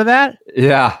remember that?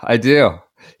 Yeah, I do.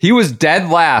 He was dead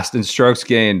last in strokes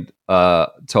gained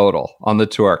total on the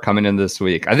tour coming in this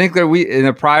week. I think that in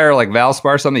a prior like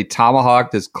Valspar something, he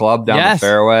tomahawked his club down the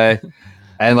fairway,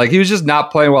 and like he was just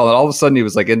not playing well. And all of a sudden he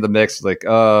was like in the mix. Like,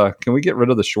 can we get rid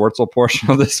of the Schwartzel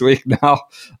portion of this week now?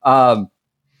 So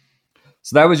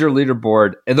that was your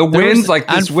leaderboard, and the wins like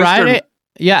this on Friday.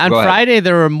 Yeah, on Friday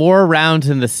there were more rounds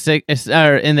in the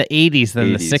 80s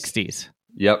than the 60s.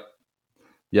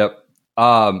 Yep.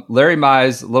 Larry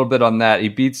Mize, a little bit on that. He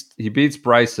beats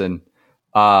Bryson.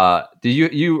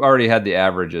 You already had the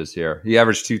averages here. He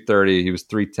averaged 230. He was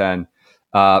 310.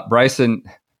 Bryson,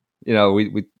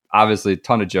 we obviously a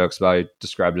ton of jokes about it. He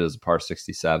described it as a par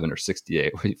 67 or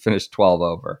 68. He finished 12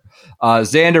 over.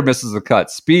 Xander misses the cut.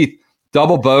 Spieth,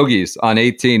 double bogeys on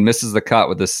 18, misses the cut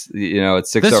with this, at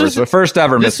 6 over. So first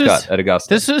ever missed cut at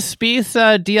Augusta. This was Spieth's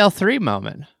DL3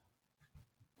 moment.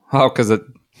 Oh, because it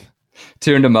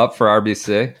tuned him up for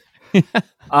RBC.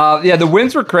 The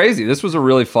wins were crazy. This was a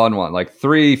really fun one. Like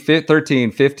 3,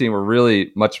 13, 15 were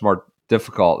really much more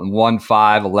difficult. And 1,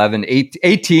 5, 11,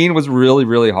 18 was really,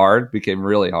 really hard. Became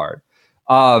really hard.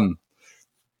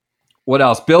 What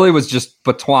else? Billy was just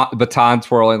baton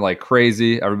twirling like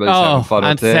crazy. Everybody's having fun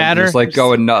with him. Saturday. Just like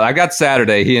going nuts. I got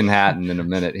Saturday, he and Hatton in a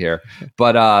minute here.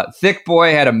 But Thick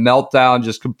Boy had a meltdown,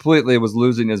 just completely was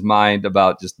losing his mind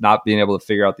about just not being able to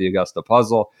figure out the Augusta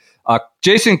puzzle.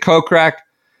 Jason Kokrak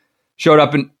showed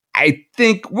up in, I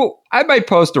think, I might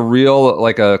post a reel,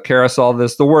 like a carousel of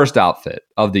this, the worst outfit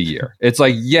of the year. It's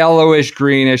like yellowish,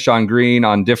 greenish on green,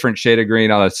 on different shade of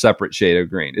green, on a separate shade of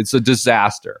green. It's a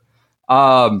disaster.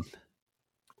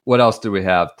 What else do we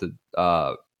have to?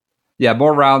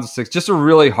 More rounds of 6. Just a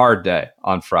really hard day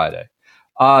on Friday.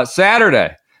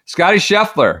 Saturday, Scotty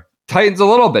Scheffler tightens a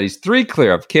little bit. He's 3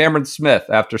 clear of Cameron Smith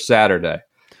after Saturday.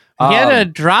 He had a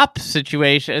drop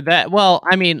situation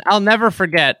I'll never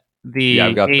forget the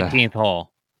 18th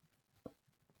hole.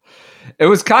 It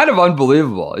was kind of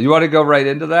unbelievable. You want to go right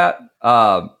into that?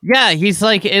 He's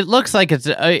like, it looks like it's,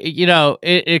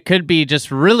 it could be just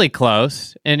really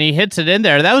close, and he hits it in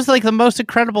there. That was like the most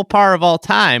incredible par of all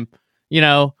time.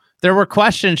 There were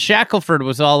questions. Shackelford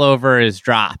was all over his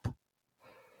drop.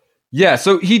 Yeah,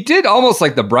 so he did almost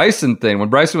like the Bryson thing when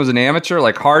Bryson was an amateur,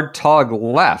 like hard tug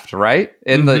left, right?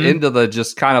 Into the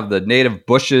just kind of the native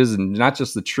bushes and not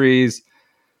just the trees.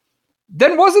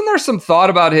 Then wasn't there some thought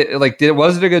about it? Like,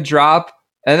 was it a good drop?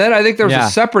 And then I think there was a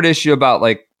separate issue about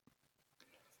like,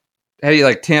 had he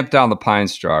like tamped down the pine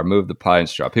straw or moved the pine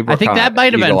straw? People, I think that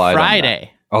might have been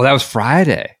Friday. Oh, that was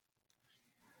Friday.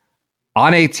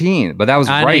 On 18, but that was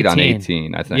on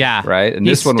 18, I think. Yeah. Right? And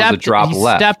this one was a drop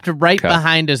left. He stepped right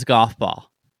behind his golf ball.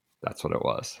 That's what it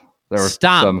was. There were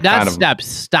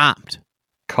stomped.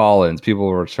 Call-ins. People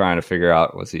were trying to figure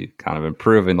out, was he kind of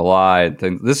improving the lie? And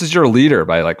things. This is your leader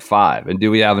by like 5. And do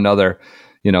we have another,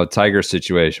 Tiger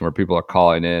situation where people are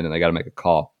calling in and they got to make a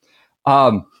call?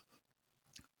 On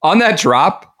that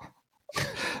drop,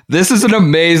 this is an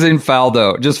amazing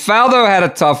Faldo. Just Faldo had a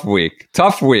tough week.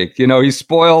 He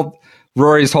spoiled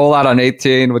Rory's hole out on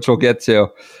 18, which we'll get to.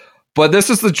 But this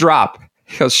is the drop.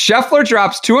 Because Scheffler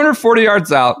drops 240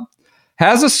 yards out,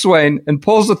 has a swing, and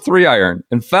pulls a 3-iron.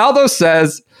 And Faldo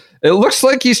says it looks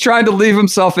like he's trying to leave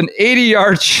himself an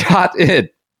 80-yard shot in.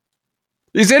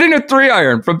 He's hitting a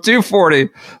 3-iron from 240.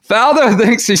 Faldo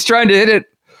thinks he's trying to hit it,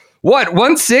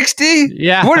 160?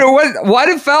 Yeah. What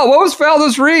was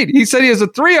Faldo's read? He said he has a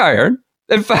 3-iron,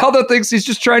 and Faldo thinks he's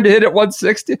just trying to hit it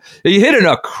 160. He hit an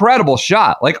incredible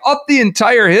shot, like up the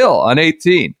entire hill on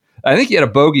 18. I think he had a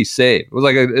bogey save. It was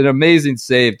like an amazing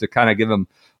save to kind of give him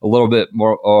a little bit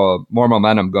more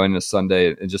momentum going into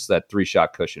Sunday, and just that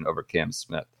 3-shot cushion over Cam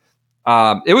Smith.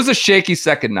 It was a shaky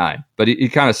second 9, but he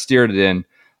kind of steered it in.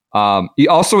 He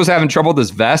also was having trouble with his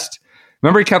vest.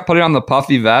 Remember, he kept putting on the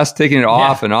puffy vest, taking it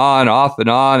off and on,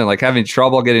 and like having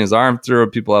trouble getting his arm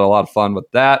through. People had a lot of fun with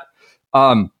that.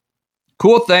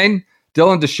 Cool thing,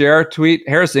 Dylan DeShare tweet,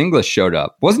 Harris English showed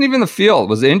up. Wasn't even in the field,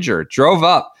 was injured, drove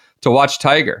up to watch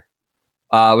Tiger,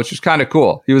 which was kind of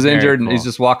cool. He was injured and he's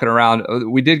just walking around.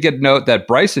 We did get a note that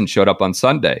Bryson showed up on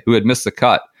Sunday, who had missed the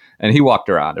cut, and he walked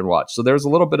around and watched. So there was a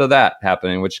little bit of that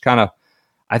happening, which kind of,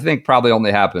 I think, probably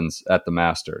only happens at the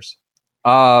Masters.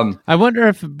 I wonder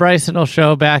if Bryson will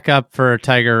show back up for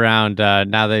Tiger round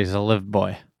now that he's a live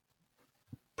boy.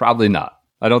 Probably not.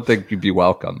 I don't think you'd be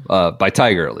welcome by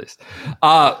Tiger, at least.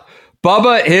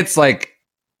 Bubba hits like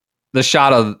the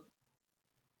shot of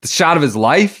his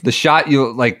life. The shot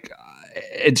you like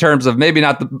in terms of maybe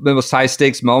not the most high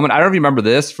stakes moment. I don't remember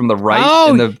this from the right.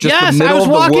 Oh, in the, just yes, the middle I was of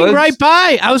the walking woods. right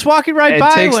by. I was walking right by.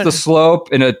 It takes the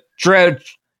slope in a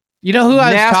You know who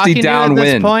I was talking downwind. to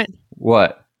at this point?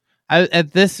 What?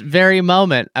 At this very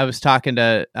moment, I was talking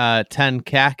to 10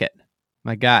 Cackett,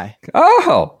 my guy.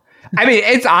 Oh, I mean,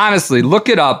 it's honestly, look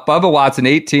it up. Bubba Watson,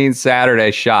 18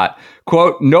 Saturday shot.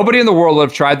 Quote, nobody in the world would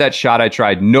have tried that shot I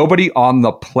tried. Nobody on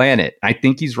the planet. I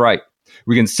think he's right.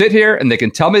 We can sit here and they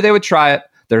can tell me they would try it.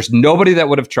 There's nobody that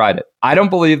would have tried it. I don't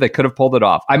believe they could have pulled it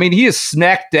off. I mean, he is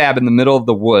smack dab in the middle of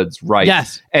the woods, right?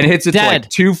 Yes. And hits it to like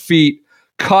 2 feet,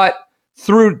 cut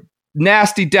through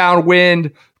nasty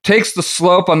downwind, takes the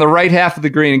slope on the right half of the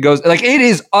green and goes, like, it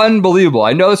is unbelievable.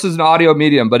 I know this is an audio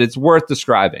medium, but it's worth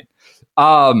describing.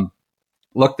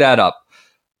 Look that up.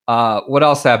 What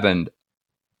else happened?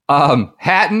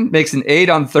 Hatton makes an 8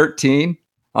 on 13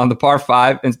 on the par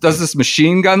 5 and does this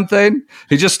machine gun thing.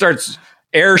 He just starts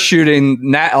air shooting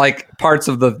like parts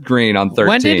of the green on 13.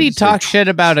 When did he talk shit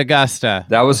about Augusta?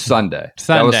 That was Sunday.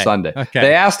 That was Sunday. Okay.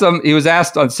 They asked him, he was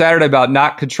asked on Saturday about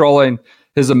not controlling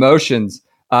his emotions.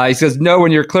 He says, no,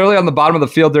 when you're clearly on the bottom of the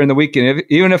field during the weekend,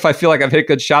 even if I feel like I've hit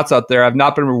good shots out there, I've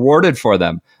not been rewarded for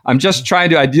them. I'm just trying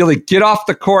to ideally get off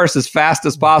the course as fast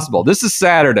as possible. This is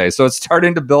Saturday, so it's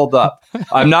starting to build up.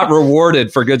 I'm not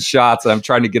rewarded for good shots, and I'm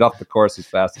trying to get off the course as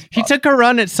fast as possible. He took a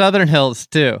run at Southern Hills,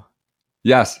 too.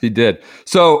 Yes, he did.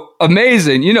 So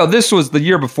amazing. You know, this was the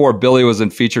year before Billy was in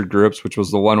featured groups, which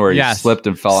was the one where he slipped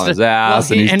and fell on his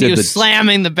ass. Well, and he was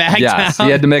slamming the bag down.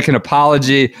 He had to make an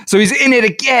apology. So he's in it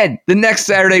again the next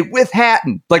Saturday with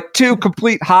Hatton. Like two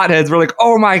complete hotheads. We're like,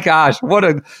 oh my gosh, what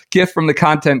a gift from the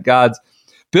content gods.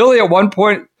 Billy at one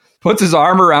point puts his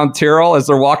arm around Tyrrell as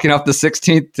they're walking off the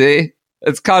 16th tee.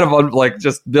 It's kind of like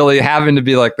just Billy having to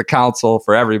be like the counsel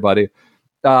for everybody.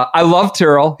 I love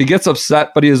Tyrrell. He gets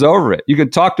upset, but he is over it. You can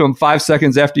talk to him 5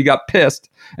 seconds after you got pissed,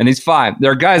 and he's fine.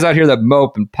 There are guys out here that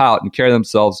mope and pout and carry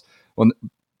themselves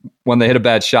when they hit a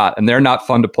bad shot, and they're not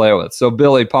fun to play with. So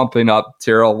Billy pumping up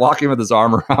Tyrrell, walking with his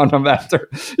arm around him after,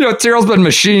 Tyrrell's been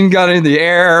machine gunning the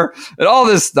air and all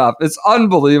this stuff. It's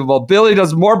unbelievable. Billy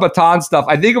does more baton stuff.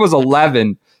 I think it was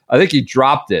 11. I think he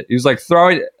dropped it. He was like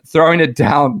throwing it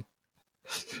down.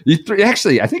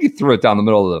 I think he threw it down the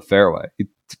middle of the fairway. He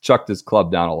chucked his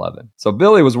club down 11. So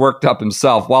Billy was worked up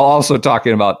himself while also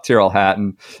talking about Tyrrell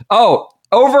Hatton. Oh,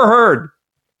 overheard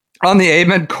on the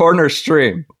Amen Corner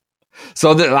stream.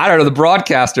 So I don't know, the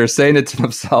broadcaster saying it to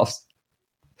themselves.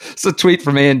 It's a tweet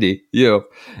from Andy, you.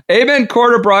 Amen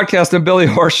Corner broadcast and Billy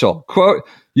Horschel. Quote,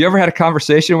 you ever had a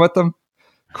conversation with them?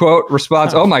 Quote,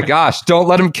 response, oh my gosh, don't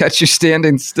let him catch you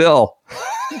standing still.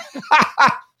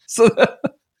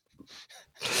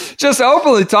 Just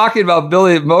openly talking about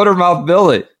Billy, Motormouth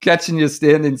Billy, catching you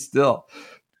standing still.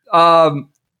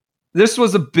 This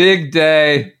was a big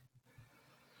day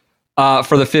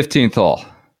for the 15th hole.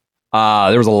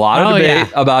 There was a lot of debate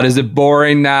about, is it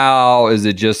boring now? Is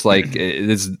it just like,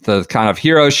 is the kind of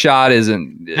hero shot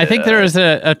isn't I think there was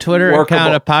a Twitter workable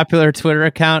account, a popular Twitter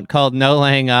account called No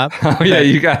Laying Up. Oh, yeah,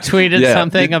 you got tweeted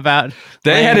something about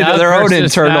they had their own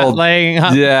internal laying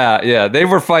up. Yeah. They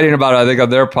were fighting about it, I think, on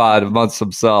their pod amongst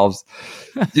themselves.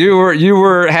 You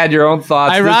had your own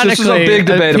thoughts. Ironically, this was a big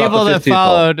debate people about the 15th that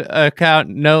followed account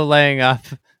No Laying Up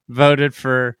voted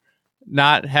for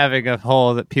not having a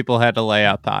hole that people had to lay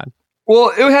up on.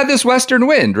 Well, it had this western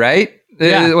wind, right?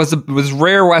 It was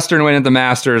rare Western win at the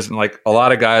Masters, and like a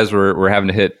lot of guys were having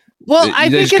to hit. Well, I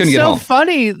think it's so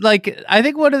funny. Like, I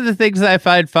think one of the things that I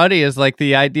find funny is like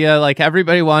the idea, like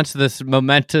everybody wants this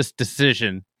momentous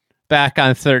decision back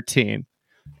on 13.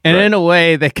 And in a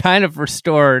way, they kind of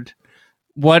restored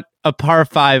what a par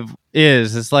 5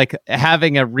 is. It's like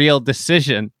having a real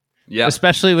decision,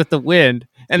 especially with the wind.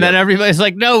 And then everybody's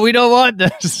like, no, we don't want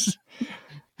this.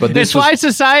 But it's why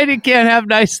society can't have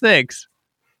nice things.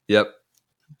 Yep.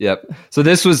 So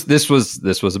this was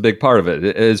a big part of it.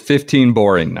 It is 15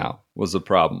 boring now was the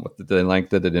problem with the length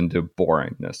that it into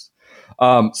boringness.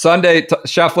 Sunday,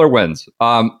 Scheffler wins.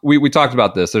 We talked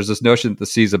about this. There's this notion that the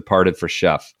season parted for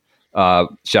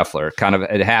Scheffler. Kind of,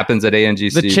 it happens at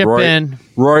ANGC. The chip in.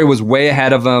 Rory was way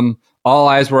ahead of him. All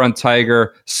eyes were on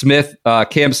Tiger.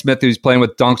 Cam Smith, who was playing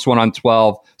with, dunks one on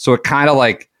 12. So it kind of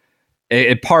like,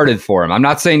 it parted for him. I'm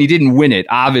not saying he didn't win it.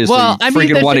 Obviously, won.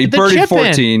 He birdied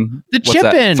 14. The chip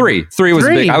in. Three was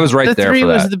big. I was right there for that. 3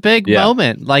 was the big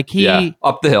moment. Like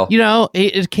up the hill. You know,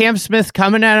 Cam Smith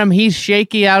coming at him. He's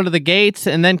shaky out of the gates,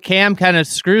 and then Cam kind of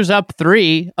screws up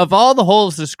 3 of all the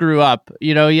holes to screw up.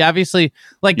 You know, he obviously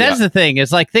that's the thing.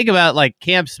 Is like think about like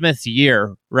Cam Smith's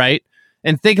year, right?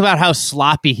 And think about how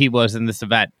sloppy he was in this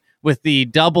event with the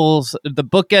doubles, the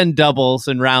bookend doubles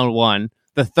in round 1.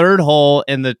 The 3rd hole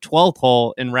and the 12th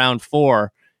hole in round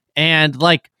 4. And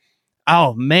like,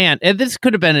 oh man, and this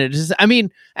could have been it. I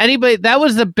mean, anybody, that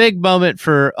was a big moment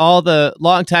for all the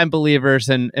longtime believers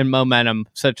in momentum,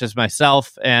 such as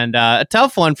myself, and a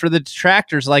tough one for the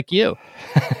detractors like you.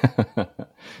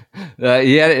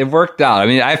 It worked out. I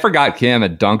mean, I forgot Cam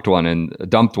had dumped one in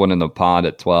the pond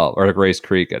at 12 or Race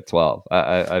Creek at 12.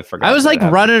 I forgot. I was like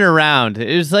running around.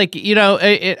 It was like, you know,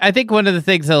 I think one of the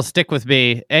things that'll stick with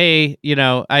me, you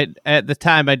know, at the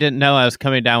time I didn't know I was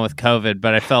coming down with COVID,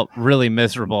 but I felt really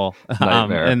miserable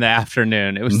in the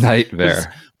afternoon. It was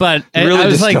nightmare. But really I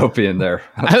was dystopian there.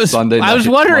 I was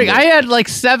wondering. Monday. I had like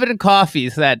 7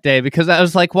 coffees that day because I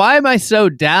was like, why am I so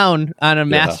down on a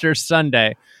Masters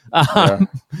Sunday?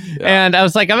 And I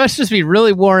was like, I must just be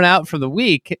really worn out from the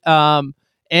week. But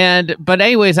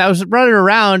anyways, I was running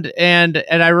around and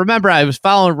I remember I was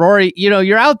following Rory. You know,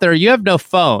 you're out there, you have no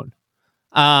phone.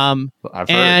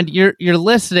 And you're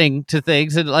listening to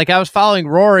things, and like I was following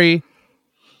Rory,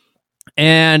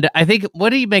 and I think, what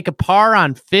did he make, a par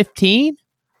on 15?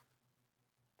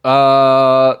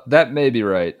 That may be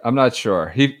right. I'm not sure.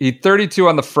 He 32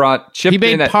 on the front. Chipped he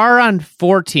made par on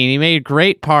 14. He made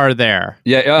great par there.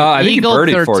 Yeah, I think he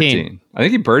birdied 14. I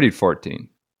think he birdied 14.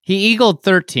 He eagled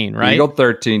 13, right? He eagled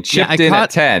 13. Chipped in at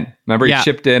 10. Remember, he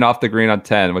chipped in off the green on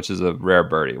 10, which is a rare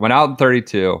birdie. Went out in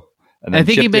 32. And then I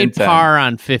think he made par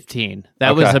on 15.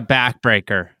 That was a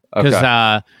backbreaker.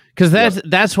 Because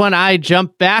that's when I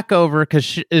jumped back over,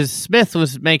 because Smith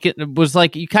was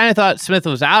like, you kind of thought Smith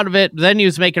was out of it, but then he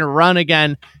was making a run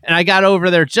again, and I got over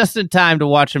there just in time to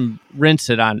watch him rinse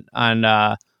it on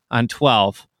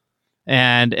 12,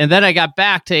 and then I got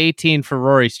back to 18 for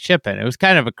Rory's chip-in. It was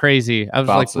kind of a crazy. I was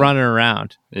like running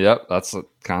around. Yep, that's what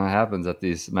kind of happens at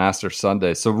these Masters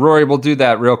Sundays. So Rory will do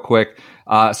that real quick.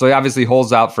 So he obviously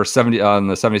holes out for 70 on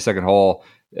the 72nd hole.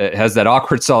 It has that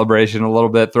awkward celebration a little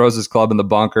bit, throws his club in the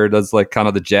bunker, does like kind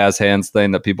of the jazz hands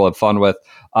thing that people have fun with.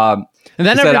 And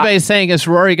then everybody's saying, is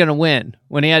Rory going to win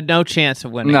when he had no chance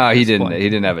of winning? No, he didn't. Point. He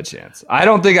didn't have a chance. I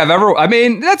don't think I've ever. I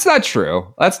mean, that's not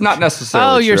true. That's not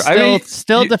necessarily true. Oh, you're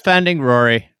still defending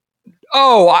Rory.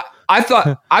 Oh, I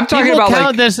thought I'm talking about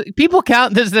like this. People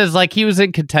count this as like he was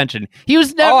in contention. He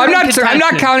was never. I'm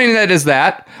not counting that as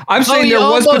that. I'm saying there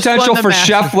was potential for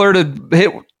Scheffler to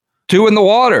hit 2 in the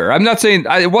water. I'm not saying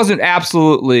it wasn't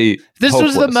absolutely. This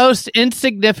hopeless. was the most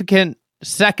insignificant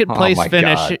second place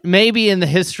finish, maybe in the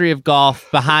history of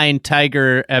golf, behind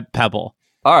Tiger at Pebble.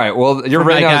 All right, well, you're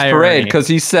right on his parade, because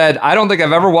he said, I don't think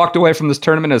I've ever walked away from this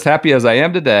tournament as happy as I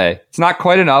am today. It's not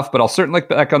quite enough, but I'll certainly look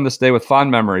back on this day with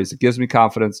fond memories. It gives me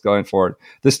confidence going forward.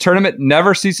 This tournament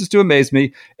never ceases to amaze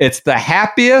me. It's the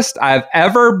happiest I've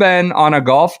ever been on a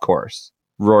golf course.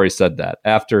 Rory said that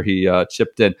after he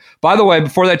chipped in. By the way,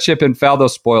 before that chip in, Faldo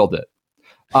spoiled it.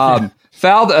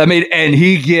 Faldo, and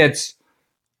he gets,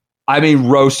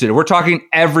 roasted. We're talking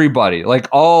everybody, like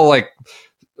all like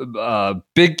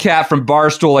Big Cat from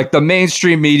Barstool, like the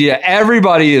mainstream media.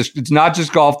 Everybody it's not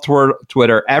just golf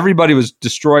Twitter. Everybody was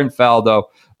destroying Faldo.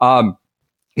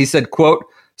 He said, quote,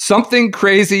 "Something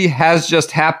crazy has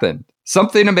just happened.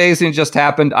 Something amazing just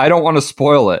happened. I don't want to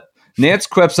spoil it. Nance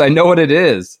quips, I know what it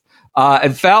is."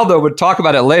 And Faldo would talk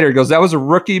about it later. He goes, "That was a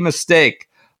rookie mistake.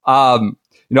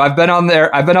 I've been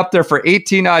up there for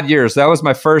 18 odd years. That was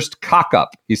my first cock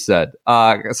up," he said.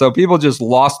 So people just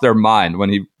lost their mind when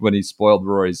he spoiled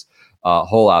Rory's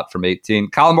hole out from 18.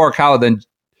 Colin Morikawa then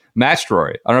matched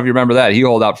Rory. I don't know if you remember that. He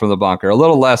holed out from the bunker. A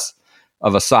little less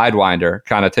of a sidewinder,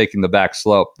 kind of taking the back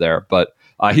slope there. But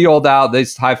he holed out. They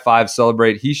high five,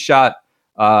 celebrate. He shot,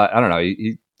 I don't know,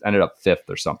 he ended up 5th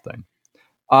or something.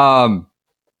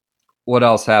 What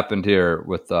else happened here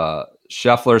with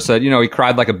Scheffler said, he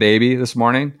cried like a baby this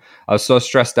morning. I was so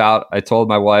stressed out. I told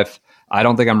my wife, I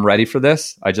don't think I'm ready for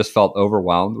this. I just felt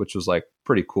overwhelmed, which was like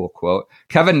pretty cool quote.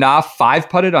 Kevin Na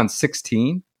 5-putted on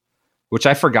 16, which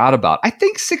I forgot about. I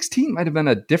think 16 might have been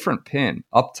a different pin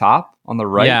up top on the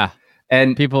right. Yeah.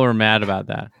 And people were mad about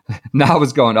that. Na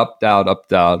was going up, down,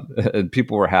 and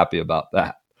people were happy about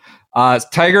that.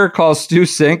 Tiger calls Stu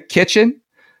Sink Kitchen.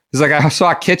 He's like, I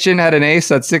saw Kitchen had an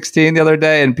ace at 16 the other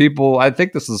day, and people, I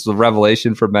think this is a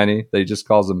revelation for many. They just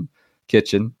calls him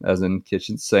Kitchen, as in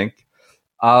kitchen sink.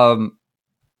 And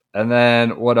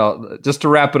then what else? Just to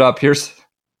wrap it up, here's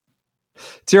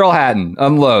Tyrrell Hatton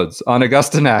unloads on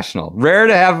Augusta National. Rare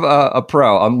to have a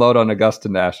pro unload on Augusta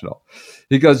National.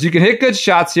 He goes, you can hit good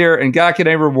shots here and not get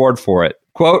any reward for it.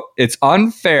 Quote, it's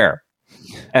unfair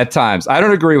at times. I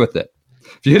don't agree with it.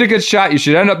 If you hit a good shot, you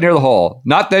should end up near the hole,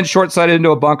 not then short-sighted into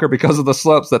a bunker because of the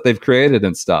slopes that they've created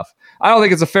and stuff. I don't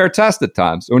think it's a fair test at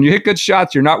times. When you hit good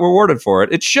shots, you're not rewarded for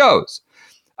it. It shows.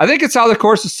 I think it's how the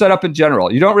course is set up in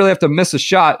general. You don't really have to miss a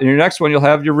shot, and your next one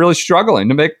you're really struggling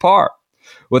to make par.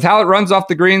 With how it runs off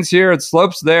the greens here and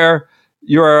slopes there,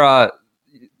 you are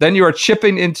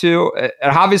chipping into,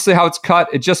 and obviously how it's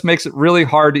cut, it just makes it really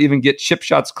hard to even get chip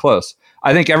shots close.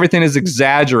 I think everything is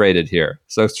exaggerated here.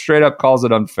 So straight up calls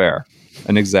it unfair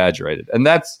and exaggerated. And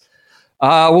that's,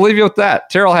 we'll leave you with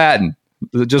that. Tyrrell Hatton,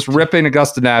 just ripping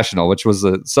Augusta National, which was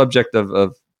a subject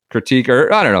of critique,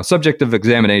 or I don't know, subject of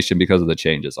examination because of the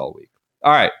changes all week.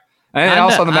 All right. Anything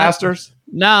else on the Masters?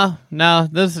 No.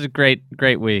 This is a great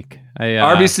week.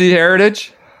 RBC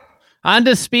Heritage? On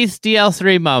to Spieth's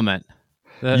DL3 moment.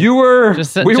 You were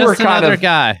another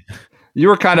guy. You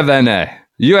were kind of NA.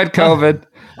 You had COVID.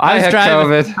 I had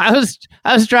COVID.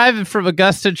 I was driving from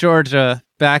Augusta, Georgia,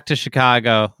 back to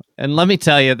Chicago, and let me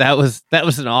tell you, that was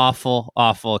an awful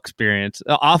experience,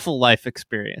 an awful life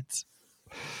experience.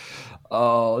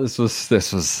 Oh, this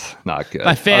was not good.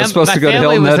 I was supposed to go to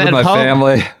Hilton Head with my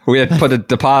family. We had put a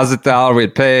deposit down. We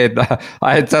had paid.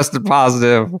 I had tested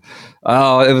positive.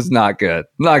 Oh, it was not good.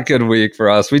 Not good week for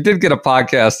us. We did get a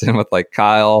podcast in with like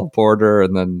Kyle Porter,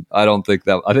 and then I think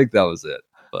that was it.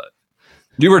 But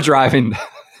you were driving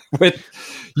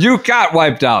you got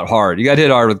wiped out hard. You got hit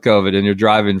hard with COVID, and you're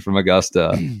driving from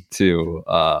Augusta to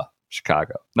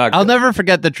Chicago. Not good. I'll never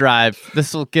forget the drive.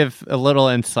 This will give a little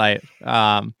insight.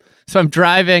 So I'm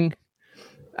driving.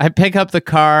 I pick up a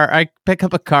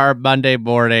car Monday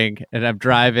morning, and I'm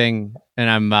driving,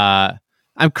 and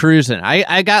I'm cruising.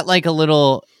 I got like a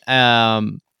little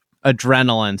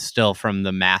adrenaline still from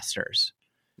the Masters.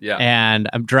 Yeah. And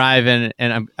I'm driving,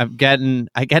 and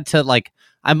I get to like,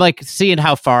 I'm like seeing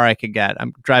how far I could get.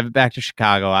 I'm driving back to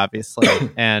Chicago, obviously.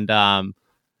 and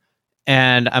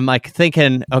I'm like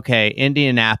thinking, okay,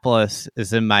 Indianapolis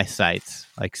is in my sights,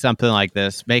 like something like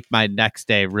this, make my next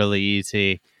day really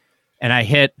easy. And I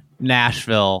hit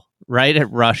Nashville right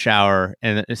at rush hour,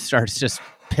 and it starts just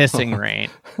pissing rain.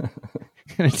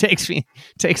 And it takes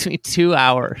me 2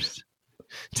 hours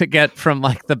to get from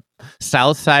like the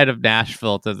south side of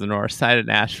Nashville to the north side of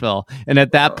Nashville. And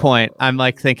at that point, I'm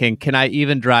like thinking, can I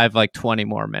even drive like 20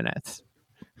 more minutes?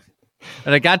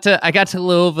 And I got to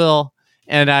Louisville,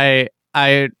 and I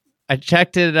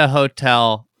checked in a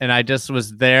hotel, and I just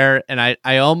was there, and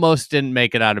I almost didn't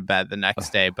make it out of bed the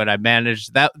next day, but I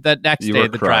managed that next day.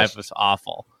 The drive was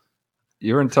awful.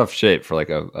 You were in tough shape for like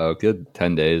a good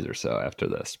 10 days or so after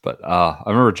this. But I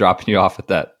remember dropping you off at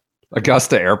that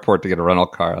Augusta airport to get a rental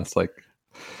car. It's like,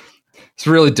 it's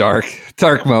a really dark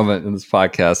moment in this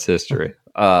podcast history.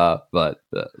 But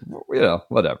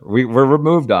whatever. We're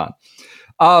moved on.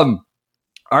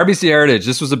 RBC Heritage,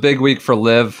 this was a big week for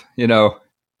Liv.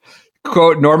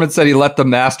 Quote, Norman said he let the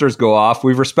Masters go off.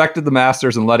 We've respected the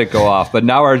Masters and let it go off, but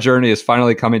now our journey is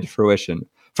finally coming to fruition.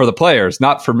 For the players,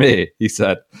 not for me, he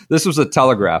said. This was a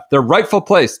telegraph. Their rightful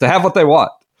place to have what they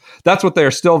want. That's what they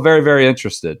are still very, very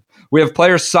interested. We have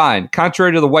players signed.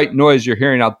 Contrary to the white noise you're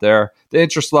hearing out there, the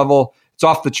interest level, it's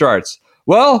off the charts.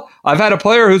 Well, I've had a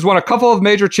player who's won a couple of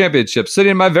major championships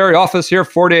sitting in my very office here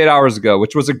 48 hours ago,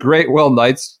 which was a great Will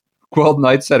Knights. Will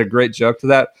Knights had a great joke to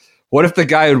that. What if the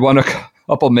guy who'd won a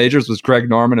couple majors was Greg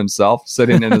Norman himself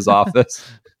sitting in his office?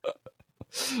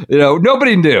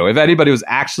 Nobody knew if anybody was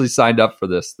actually signed up for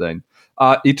this thing.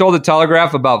 He told the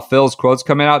Telegraph about Phil's quotes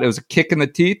coming out. It was a kick in the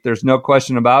teeth. There's no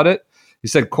question about it. He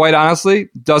said, quite honestly,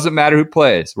 doesn't matter who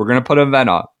plays. We're going to put an event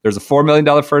on. There's a $4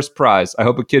 million first prize. I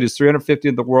hope a kid who's 350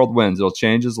 in the world wins. It'll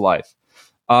change his life.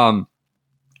 There's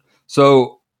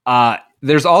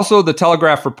also the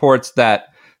Telegraph reports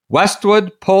that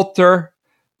Westwood, Poulter,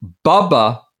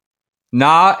 Bubba,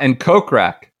 Na, and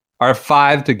Kokrak are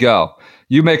 5 to go.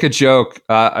 You make a joke,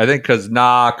 I think, because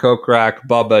Na, Kokrak,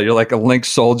 Bubba, you're like a Link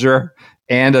soldier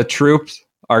and a troops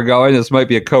are going. This might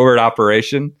be a covert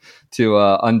operation to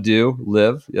undo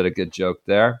Liv. You had a good joke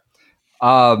there.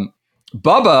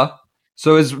 Bubba,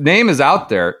 so his name is out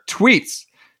there, tweets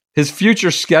his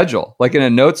future schedule, like in a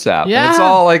notes app. Yeah. And it's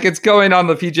all like it's going on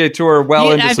the PGA Tour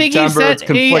into September. It's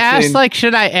conflicting. He asked, like,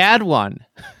 should I add one?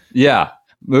 Yeah.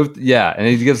 And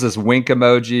he gives this wink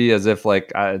emoji as if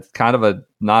like it's kind of a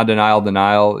non-denial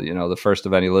denial. You know, the first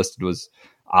event he listed was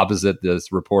opposite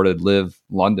this reported Live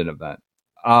London event.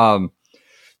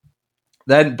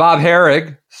 Then Bob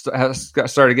Herrig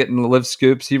started getting the Live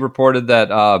scoops. He reported that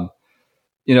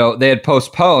they had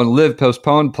Live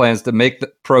postponed plans to make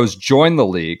the pros join the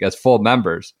league as full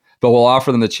members, but will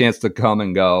offer them the chance to come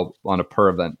and go on a per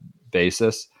event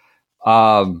basis.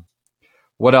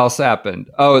 What else happened?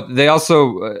 Oh, they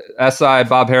also,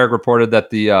 Bob Herrig reported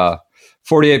that the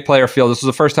 48 player field, this was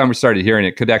the first time we started hearing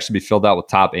it, could actually be filled out with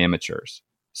top amateurs.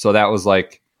 So that was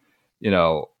like,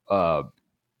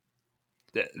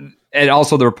 and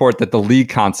also the report that the league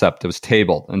concept was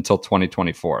tabled until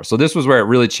 2024. So this was where it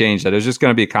really changed, that it was just going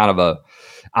to be kind of a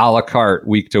la carte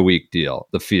week to week deal,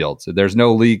 the field. So there's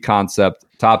no league concept.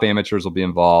 Top amateurs will be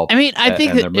involved. I mean, I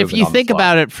think that if you think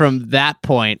about it from that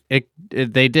point,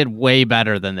 they did way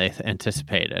better than they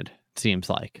anticipated, it seems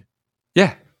like.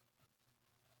 Yeah.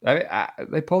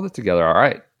 They pulled it together all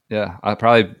right. Yeah. I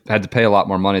probably had to pay a lot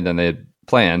more money than they had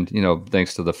planned,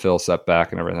 thanks to the Phil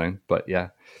setback and everything. But yeah.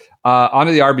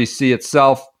 Onto the RBC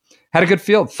itself, had a good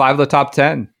field, 5 of the top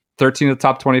 10, 13 of the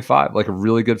top 25, like a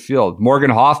really good field. Morgan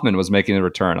Hoffman was making a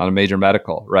return on a major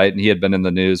medical, right? And he had been in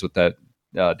the news with that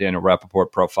Daniel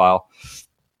Rappaport profile.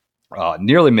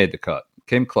 Nearly made the cut,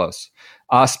 came close.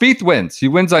 Spieth wins. He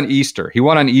wins on Easter. He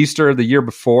won on Easter the year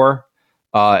before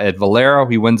at Valero.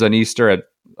 He wins on Easter at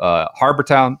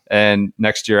Harbortown, and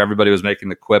next year everybody was making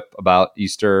the quip about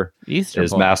Easter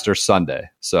is Masters Sunday.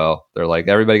 So they're like,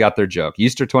 everybody got their joke.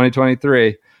 Easter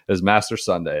 2023 is Masters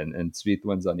Sunday, and Spieth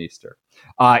wins on Easter.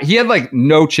 He had like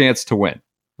no chance to win,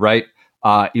 right?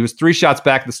 He was 3 shots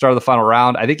back at the start of the final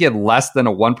round. I think he had less than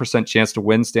a 1% chance to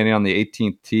win standing on the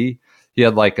 18th tee. He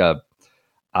had like a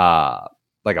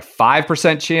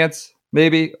 5% chance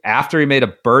maybe after he made a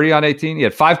birdie on 18. He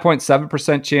had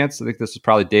 5.7% chance. I think this was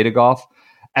probably data golf.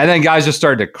 And then guys just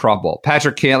started to crumble.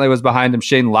 Patrick Cantlay was behind him.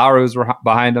 Shane Lowry was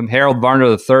behind him. Harold Varner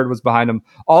III was behind him.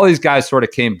 All these guys sort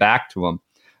of came back to him.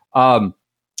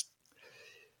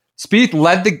 Spieth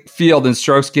led the field in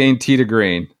strokes gained tee to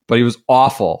green, but he was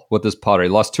awful with his putter. He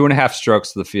lost 2.5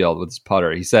 strokes to the field with his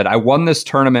putter. He said, I won this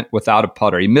tournament without a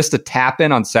putter. He missed a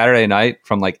tap-in on Saturday night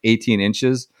from like 18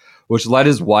 inches, which led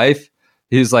his wife.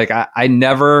 He was like,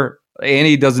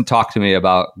 Annie doesn't talk to me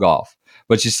about golf.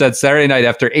 But she said Saturday night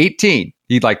after 18,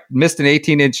 he like missed an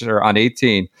 18-incher on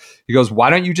 18. He goes, why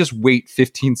don't you just wait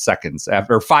 15 seconds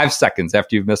or 5 seconds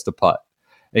after you've missed a putt?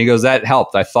 And he goes, that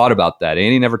helped. I thought about that.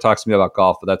 Annie never talks to me about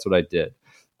golf, but that's what I did.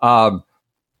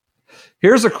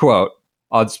 Here's a quote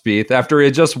on Spieth after he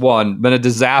had just won, been a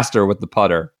disaster with the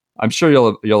putter. I'm sure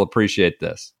you'll appreciate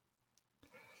this.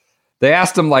 They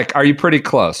asked him, like, are you pretty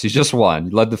close? He just won.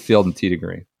 He led the field in tee to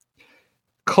green.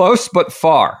 Close but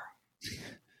far.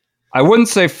 I wouldn't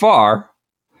say far.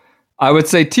 I would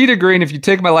say tee to green, if you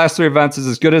take my last 3 events, is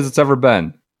as good as it's ever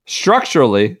been.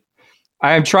 Structurally,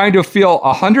 I am trying to feel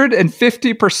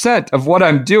 150% of what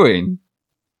I'm doing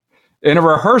in a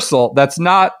rehearsal that's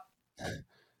not,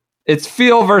 it's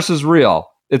feel versus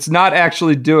real. It's not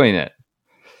actually doing it.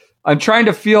 I'm trying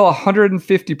to feel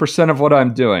 150% of what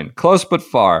I'm doing. Close but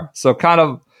far. So kind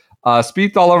of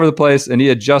Spieth all over the place, and he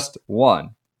had just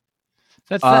won.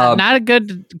 That's not a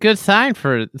good sign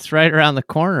for it's right around the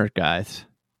corner, guys.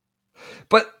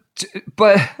 But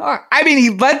I mean,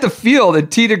 he led the field at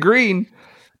tee to green,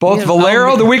 both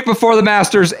Valero the week before the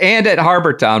Masters and at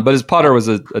Harbortown, but his putter was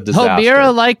a disaster.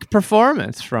 Hobira-like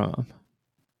performance from him.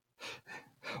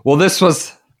 Well, this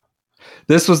was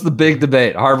the big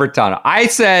debate, Harbortown. I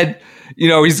said,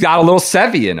 he's got a little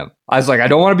Seve in him. I was like, I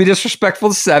don't want to be disrespectful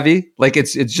to Seve. Like,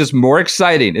 it's just more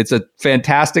exciting. It's a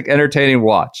fantastic, entertaining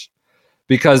watch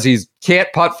because he can't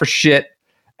putt for shit,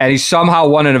 and he somehow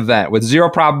won an event with 0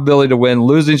 probability to win,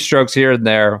 losing strokes here and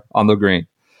there on the green.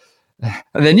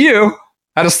 And then you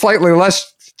had a slightly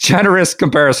less generous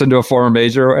comparison to a former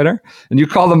major winner, and you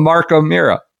called him Marco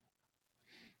Mira.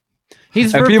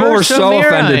 He's and people were so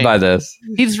offended by this.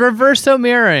 He's reverso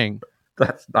mirroring.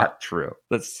 That's not true.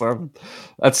 That's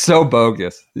so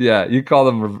bogus. Yeah, you call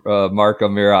them Marco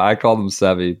Mira. I call them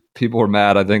Sevi. People were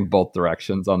mad, I think, both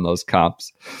directions on those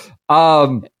comps.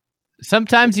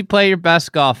 Sometimes you play your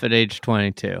best golf at age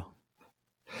 22.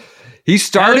 He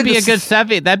started. That would be a good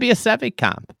Sevi. That'd be a Sevi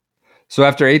comp. So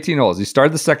after 18 holes, he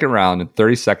started the second round in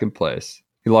 32nd place.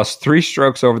 He lost 3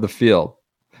 strokes over the field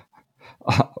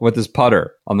with his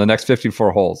putter on the next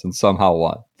 54 holes and somehow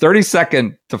won.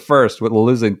 32nd to first with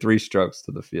losing 3 strokes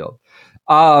to the field.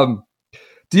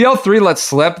 DL3 let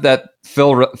slip that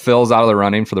Phil's out of the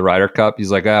running for the Ryder Cup. He's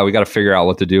like, we got to figure out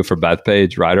what to do for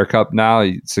Bethpage Ryder Cup now.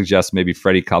 He suggests maybe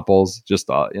Freddie Couples. Just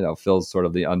Phil's sort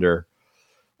of DL3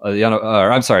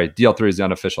 is the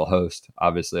unofficial host,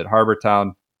 obviously, at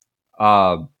Harbortown.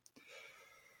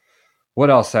 What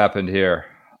else happened here?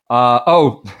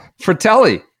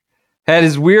 Fratelli had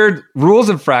his weird rules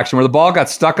infraction where the ball got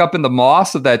stuck up in the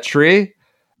moss of that tree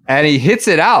and he hits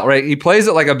it out, right? He plays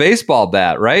it like a baseball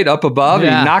bat, right? Up above.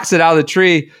 Yeah. He knocks it out of the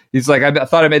tree. He's like, I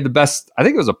thought I made the best. I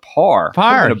think it was a par.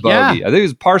 And a bogey. Yeah. I think it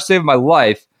was a par save of my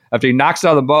life after he knocks it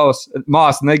out of the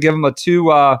moss and they give him a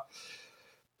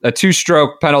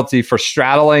 2-stroke penalty for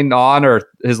straddling on or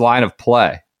his line of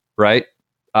play, right?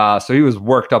 So he was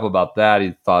worked up about that.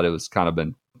 He thought it was kind of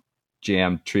been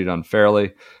jammed, treated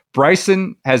unfairly.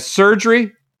 Bryson has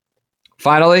surgery.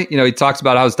 Finally, he talks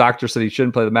about how his doctor said he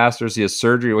shouldn't play the Masters. He has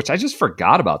surgery, which I just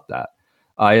forgot about that.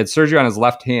 He had surgery on his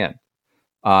left hand.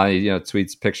 He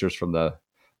tweets pictures from the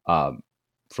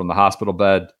hospital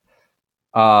bed.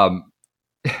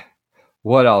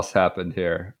 What else happened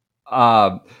here?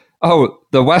 The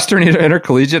Western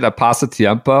Intercollegiate at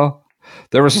Pasatiempo.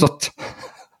 There was a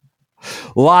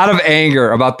lot of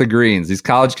anger about the greens. These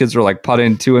college kids were like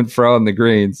putting to and fro in the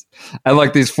greens. And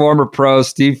like these former pros,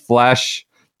 Steve Flesh,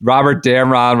 Robert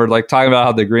Damron, were like talking about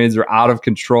how the greens are out of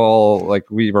control. Like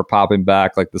we were popping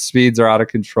back, like the speeds are out of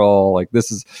control. Like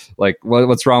this is like,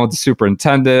 what's wrong with the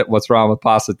superintendent? What's wrong with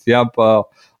Pasatiempo?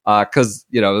 Because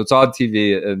it's on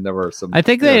TV, and there were some. I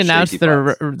think they announced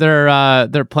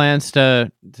their plans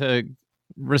to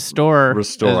restore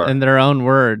in their own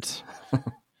words.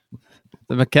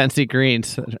 The Mackenzie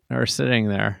Greens are sitting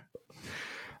there.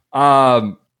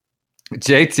 JT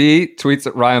tweets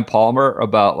at Ryan Palmer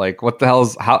about like what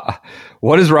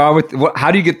is wrong with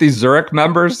how do you get these Zurich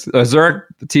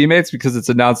teammates, because it's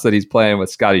announced that he's playing with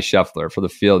Scotty Scheffler for the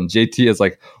field, and JT is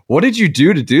like, what did you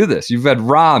do to do this? You've had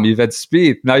Rahm, you've had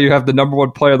Spieth, now you have the number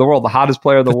 1 player in the world, the hottest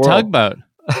player in the world. Tugboat.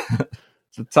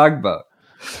 It's a tugboat.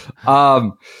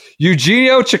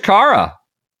 Eugenio Chacarra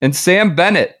and Sam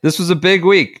Bennett. This was a big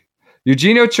week.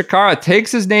 Eugenio Chacarra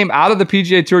takes his name out of the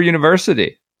PGA Tour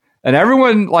University, and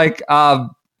everyone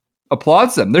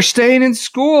applauds them. They're staying in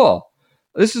school.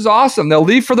 This is awesome. They'll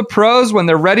leave for the pros when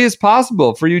they're ready as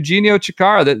possible for Eugenio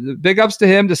Chacarra. The big ups to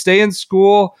him to stay in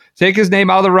school, take his name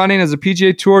out of the running as a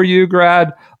PGA Tour U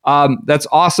grad. That's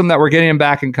awesome that we're getting him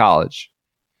back in college.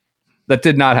 That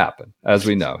did not happen, as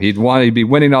we know. He'd be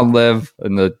winning on Live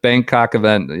in the Bangkok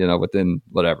event, within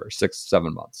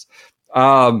 6-7 months.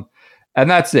 And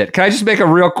that's it. Can I just make a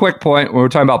real quick point when we're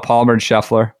talking about Palmer and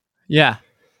Scheffler? Yeah.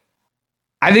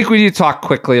 I think we need to talk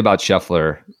quickly about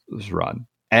Scheffler's run.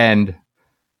 And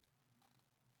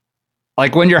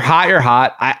like when you're hot, you're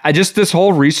hot. I just, this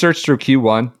whole research through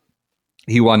Q1,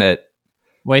 he won at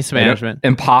Waste Management.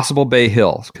 Impossible Bay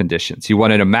Hill conditions. He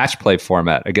won in a match play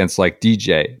format against like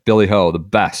DJ, Billy Ho, the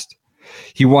best.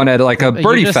 He won at like a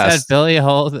birdie fest. Said Billy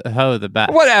Ho, the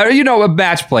best. Whatever, a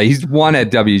match play. He's won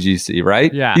at WGC,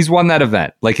 right? Yeah. He's won that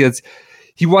event.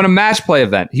 He won a match play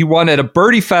event. He won at a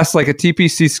birdie fest like a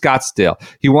TPC Scottsdale.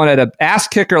 He won at an ass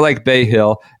kicker like Bay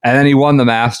Hill, and then he won the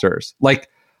Masters. Like,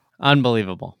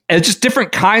 unbelievable. It's just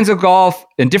different kinds of golf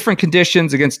in different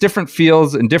conditions against different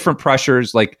fields and different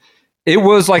pressures. Like, it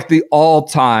was like the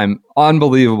all-time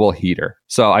unbelievable heater.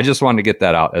 So I just wanted to get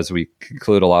that out as we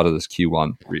conclude a lot of this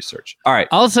Q1 research. All right,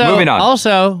 moving on.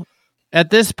 Also, at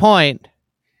this point,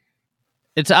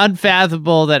 it's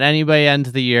unfathomable that anybody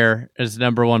ends the year as the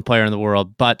number 1 player in the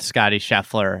world but Scotty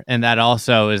Scheffler. And that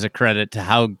also is a credit to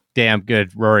how damn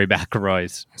good Rory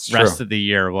McIlroy's rest of the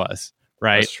year was.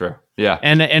 Right? That's true. Yeah.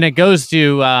 And it goes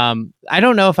to, I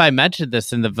don't know if I mentioned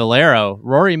this in the Valero.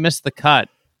 Rory missed the cut.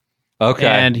 Okay.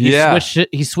 And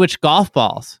he switched golf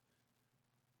balls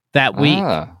that week.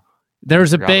 There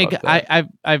was a big I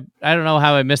don't know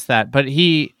how I missed that, but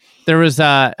there was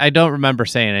I don't remember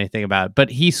saying anything about it, but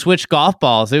he switched golf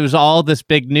balls. It was all this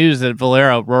big news at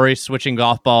Valero. Rory switching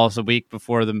golf balls a week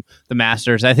before the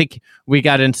Masters. I think we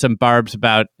got in some barbs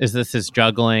about, is this his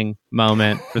juggling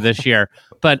moment for this year?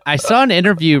 But I saw an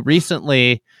interview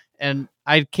recently, and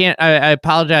I can't. I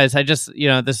apologize. I just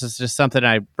this is just something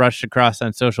I brushed across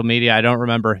on social media. I don't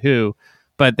remember who,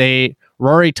 but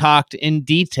Rory talked in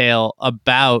detail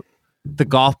about the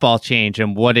golf ball change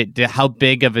and what it did, how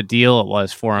big of a deal it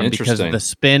was for him because of the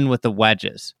spin with the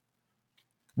wedges,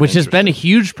 which has been a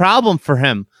huge problem for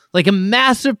him, like a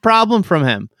massive problem from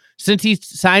him since he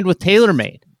signed with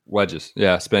TaylorMade. Wedges,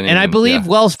 yeah, spinning. And I believe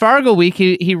Wells Fargo week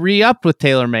he re-upped with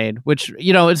TaylorMade, which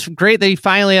it's great that he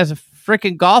finally has a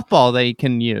freaking golf ball that he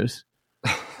can use,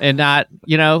 and not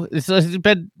he's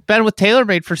been with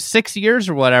TaylorMade for 6 years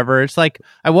or whatever. It's like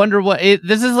I wonder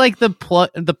this is like the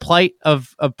plight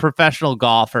of professional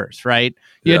golfers, right?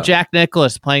 You had Jack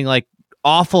Nicklaus playing like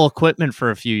awful equipment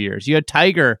for a few years. You had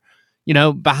Tiger,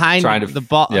 behind the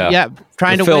ball,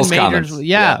 trying to win majors,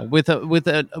 with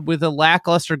a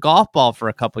lackluster golf ball for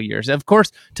a couple years. Of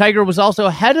course, Tiger was also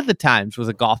ahead of the times with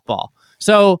a golf ball.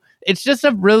 So it's just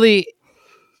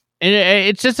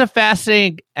it's just a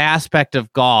fascinating aspect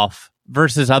of golf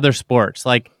versus other sports.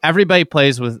 Like everybody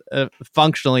plays with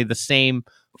functionally the same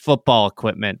football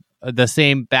equipment, the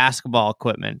same basketball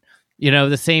equipment,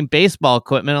 the same baseball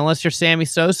equipment, unless you're Sammy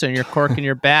Sosa and you're corking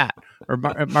your bat, or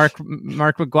Mark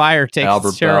McGuire takes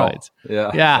Albert steroids.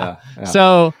 Bell. Yeah.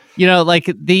 So like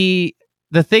the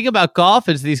thing about golf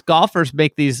is these golfers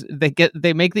make these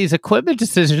equipment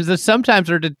decisions that sometimes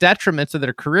are to detriment to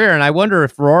their career. And I wonder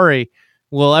if Rory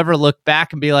will ever look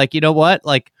back and be like, you know what,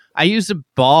 like I used a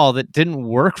ball that didn't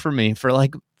work for me for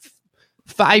like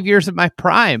 5 years of my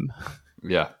prime.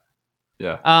 Yeah.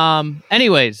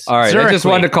 Anyways. All right. Zurich I just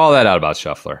wanted to call that out about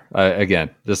Scheffler. Again,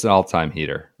 this is an all-time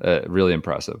heater. Really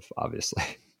impressive, obviously.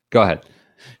 Go ahead.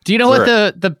 Do you know Zurich.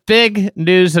 What the big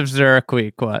news of Zurich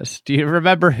week was? Do you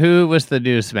remember who was the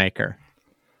newsmaker?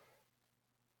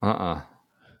 Henrik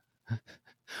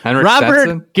Robert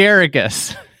Stenson?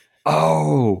 Garrigus.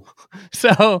 Oh.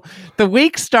 So the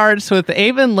week starts with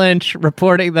Eamon Lynch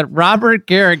reporting that Robert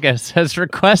Garrigus has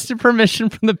requested permission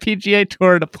from the PGA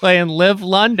Tour to play in Live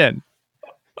London.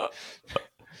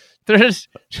 There's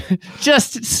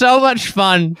just so much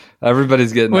fun.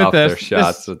 Everybody's getting off their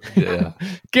shots.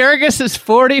 Garrigus is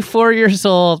 44 years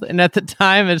old and at the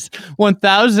time is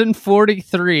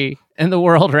 1,043 in the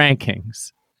world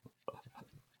rankings.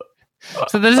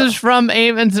 So this is from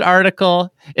Eamon's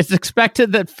article. It's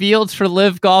expected that fields for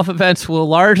live golf events will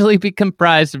largely be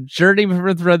comprised of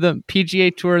journeymen for the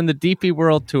PGA Tour and the DP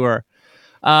World Tour.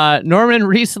 Norman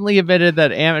recently admitted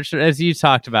that amateur, as you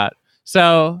talked about.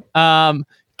 So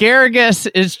Garrigus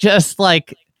is just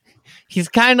like, he's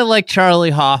kind of like Charlie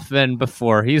Hoffman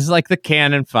before. He's like the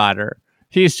cannon fodder.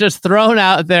 He's just thrown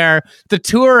out there. The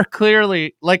tour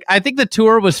clearly, like, I think the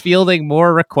tour was fielding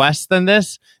more requests than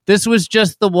this. This was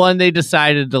just the one they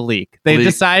decided to leak. They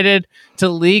decided to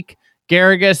leak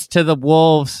Garrigus to the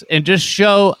Wolves and just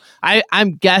show.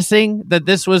 I'm guessing that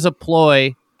this was a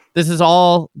ploy. This is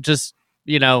all just,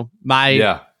 this was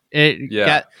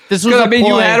I mean,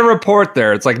 you had a report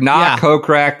there. It's like not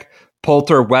Kokrak,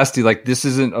 Poulter, Westy. Like, this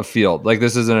isn't a field. Like,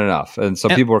 this isn't enough. And so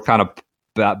people were kind of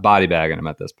body bagging him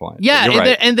at this point.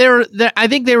 Yeah, and they're I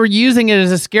think they were using it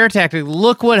as a scare tactic.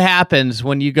 Look what happens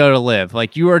when you go to live.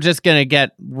 Like, you are just going to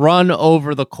get run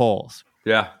over the coals.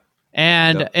 Yeah.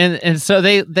 And so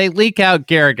they leak out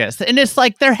Garrigus. And it's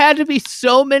like there had to be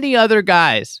so many other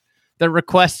guys that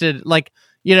requested, like,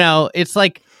 it's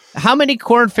like how many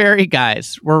Korn Ferry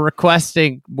guys were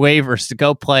requesting waivers to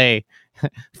go play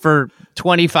for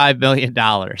 $25 million,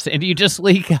 and you just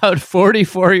leak out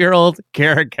 44-year-old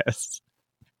Garrigus.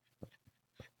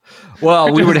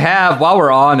 Well, we would have, while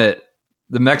we're on it,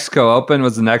 the Mexico Open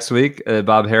was the next week.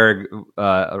 Bob Herrig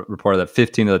reported that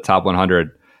 15 of the top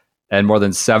 100 and more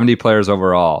than 70 players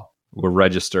overall were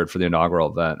registered for the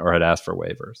inaugural event or had asked for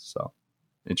waivers. So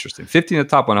interesting. 15 of the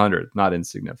top 100, not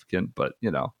insignificant, but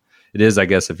it is, I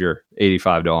guess, if you're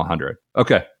 85 to 100.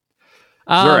 Okay.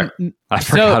 Zurich. I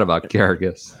forgot about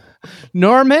Garrigus.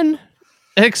 Norman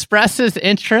expresses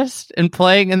interest in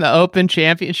playing in the Open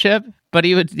Championship, but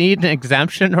he would need an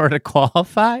exemption or to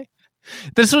qualify.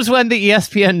 This was when the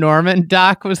ESPN Norman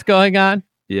doc was going on.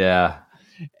 Yeah.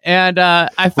 And I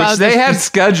found which they had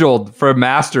scheduled for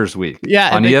Masters Week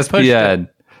on ESPN.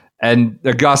 And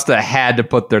Augusta had to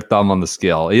put their thumb on the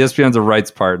scale. ESPN's a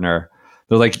rights partner.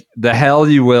 They're like, the hell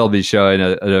you will be showing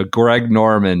a Greg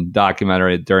Norman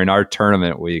documentary during our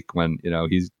tournament week when,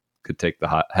 he could take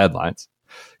the headlines.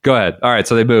 Go ahead. All right.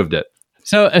 So they moved it.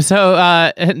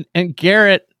 And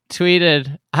Garrett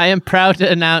tweeted, I am proud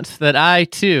to announce that I,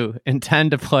 too,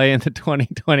 intend to play in the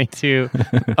 2022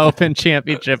 Open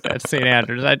Championship at St.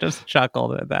 Andrews. I just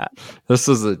chuckled at that.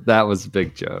 That was a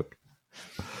big joke.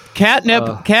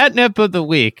 Catnip of the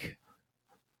week,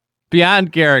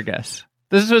 beyond Garrigus.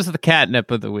 This was the catnip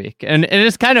of the week. And it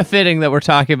is kind of fitting that we're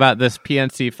talking about this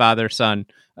PNC father-son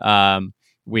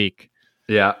week.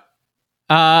 Yeah.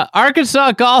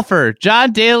 Arkansas golfer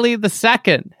John Daly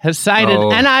II has signed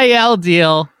an NIL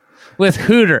deal with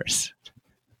Hooters.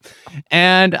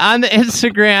 And on the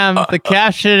Instagram, the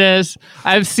caption is,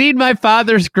 "I've seen my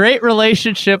father's great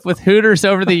relationship with Hooters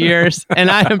over the years, and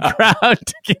I am proud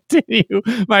to continue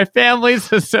my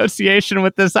family's association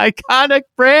with this iconic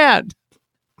brand."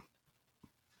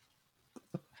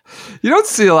 You don't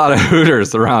see a lot of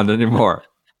Hooters around anymore.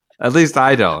 At least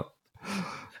I don't.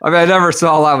 I mean, I never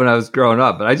saw a lot when I was growing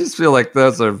up, but I just feel like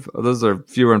those are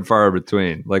fewer and far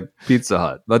between, like Pizza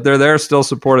Hut. But they're there still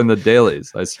supporting the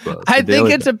dailies, I suppose. I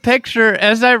think it's a picture,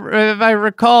 if I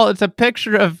recall, it's a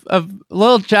picture of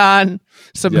Lil Jon,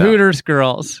 some Hooters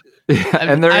girls. Yeah,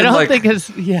 and they're I in don't like think it's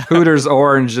Hooters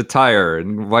orange attire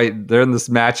and white. They're in this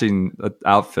matching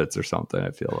outfits or something. I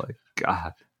feel like,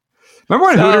 God. Remember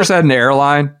when Hooters had an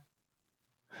airline?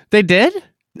 They did?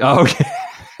 Okay.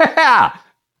 Yeah.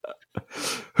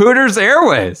 Hooters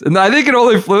Airways. And I think it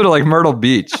only flew to like Myrtle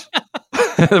Beach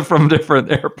from different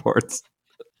airports.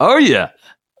 Oh, yeah.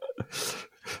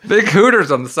 Big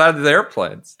Hooters on the side of the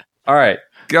airplanes. All right.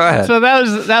 Go ahead. So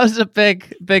that was a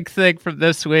big thing from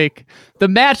this week. The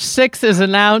match 6 is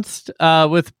announced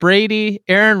with Brady,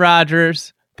 Aaron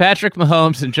Rodgers, Patrick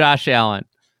Mahomes, and Josh Allen.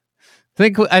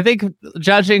 I think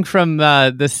judging from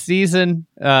the season,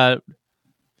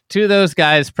 two of those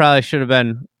guys probably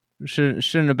shouldn't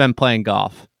have been playing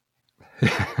golf.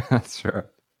 That's true.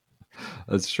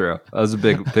 That was a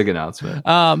big announcement.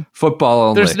 Football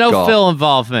only. There's no golf. Phil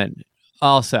involvement.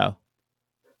 Also,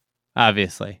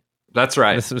 obviously, that's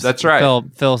right. That's right.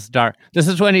 Phil's dark. This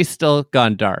is when he's still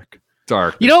gone dark.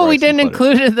 Dark. You know what we didn't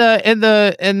include in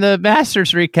the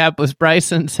Masters recap was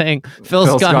Bryson saying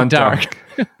Phil's gone dark.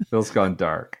 Phil's gone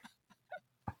dark.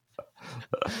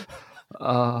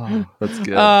 Oh, that's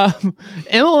good.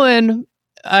 Immelman,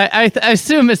 I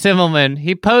assume it's Immelman.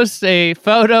 He posts a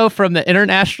photo from the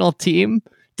international team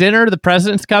dinner, the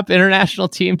President's Cup international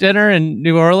team dinner in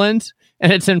New Orleans,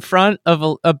 and it's in front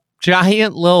of a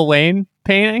giant Lil Wayne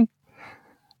painting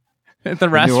at the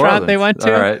restaurant they went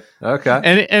to. All right. Okay.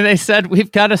 And they said,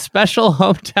 "We've got a special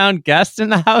hometown guest in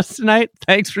the house tonight.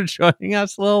 Thanks for joining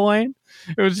us, Lil Wayne."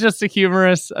 It was just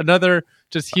another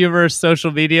humorous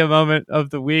social media moment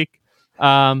of the week.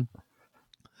 The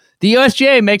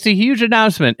USGA makes a huge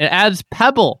announcement. It adds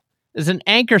Pebble as an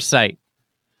anchor site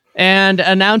and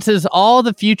announces all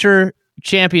the future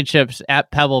championships at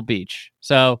Pebble Beach.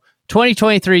 So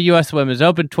 2023 U.S. Women's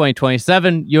Open,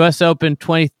 2027 U.S. Open,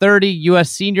 2030 U.S.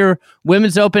 Senior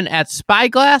Women's Open at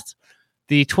Spyglass,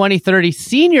 the 2030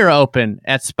 Senior Open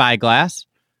at Spyglass,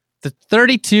 the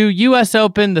 32 U.S.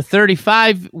 Open, the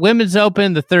 35 Women's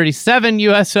Open, the 37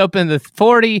 U.S. Open, the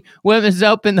 40 Women's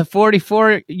Open, the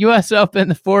 44 U.S. Open,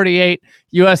 the 48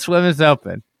 U.S. Women's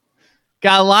Open.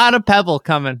 Got a lot of Pebble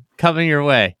coming your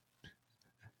way.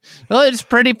 Well, it's a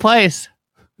pretty place.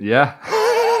 Yeah.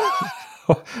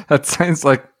 That sounds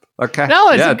like okay. No,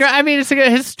 it's it's a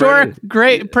historic,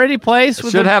 pretty place.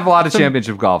 Should have a lot of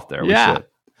championship golf there. Yeah, we should,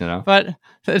 you know. But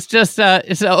it's just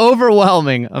it's an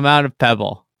overwhelming amount of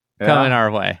Pebble coming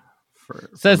our way.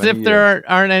 It's as if there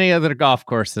aren't any other golf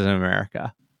courses in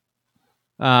America.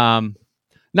 Nasa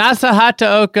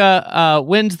Hataoka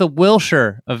wins the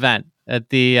Wilshire event at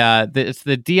it's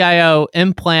the DIO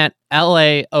Implant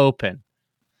LA Open.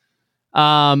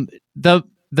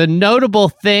 The notable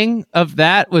thing of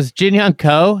that was Jin Young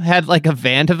Ko had like a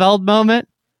Vandeveld moment.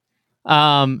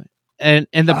 And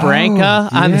the Branca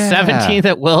on the 17th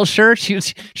at Wilshire, she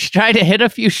tried to hit a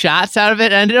few shots out of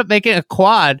it, ended up making a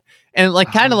quad, and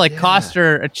cost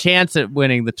her a chance at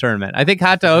winning the tournament. I think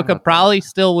Hataoka probably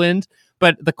still wins,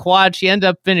 but the quad, she ended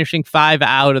up finishing 5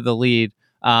 out of the lead.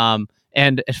 And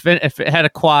if it had a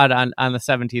quad on the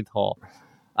 17th hole.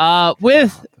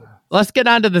 Let's get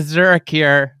on to the Zurich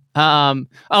here. One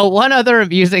other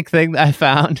amusing thing that I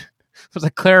found was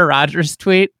a Clara Rogers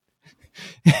tweet.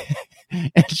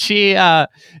 And she had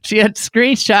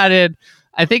screenshotted,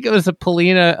 I think it was a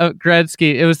Polina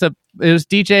Gretzky. It was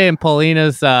DJ and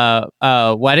Paulina's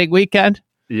wedding weekend.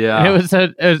 Yeah. And it was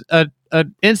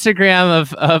an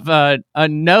Instagram of a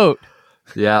note.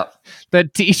 Yeah.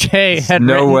 That DJ had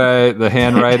no written. way the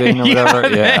handwriting or whatever.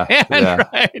 Yeah.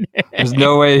 There's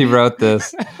no way he wrote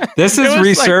this. This is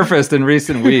resurfaced in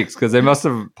recent weeks because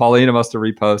Paulina must have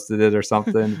reposted it or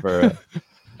something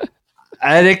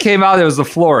and it came out. It was the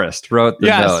florist wrote the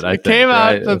note. It came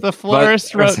out that the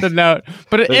florist wrote the note.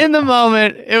 But in the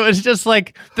moment, it was just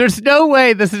like, there's no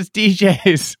way this is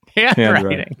DJ's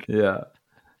handwriting. Yeah.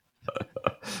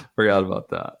 Forgot about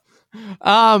that.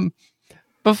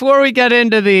 before we get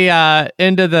into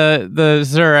the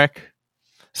Zurich,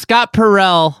 Scott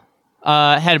Perrell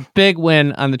had a big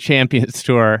win on the Champions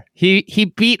Tour.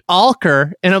 He beat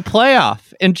Alker in a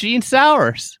playoff in Gene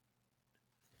Sowers.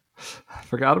 I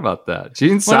forgot about that.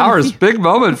 Gene Sowers, big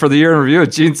moment for the year in review.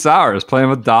 Gene Sowers playing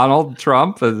with Donald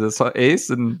Trump as this ace,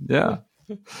 and yeah.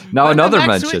 Now another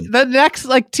mention. The next,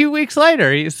 like 2 weeks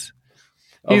later, he's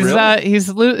with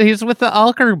the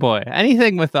Alker boy.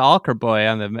 Anything with the Alker boy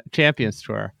on the Champions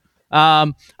Tour.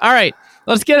 All right,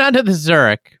 let's get on to the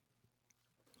Zurich.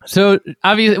 So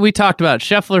obviously, we talked about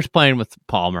Scheffler's playing with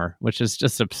Palmer, which is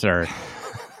just absurd.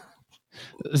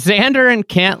 Xander and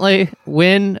Cantlay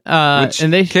win, and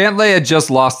Cantlay had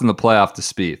just lost in the playoff to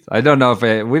Spieth. I don't know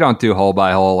if we don't do hole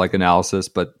by hole like analysis,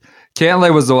 but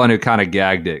Cantlay was the one who kind of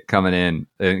gagged it coming in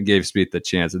and gave Spieth the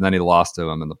chance, and then he lost to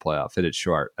him in the playoff, hit it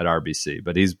short at RBC.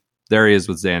 But he is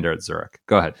with Xander at Zurich.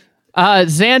 Go ahead.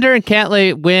 Xander and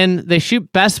Cantlay win. They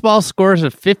shoot best ball scores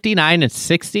of 59 and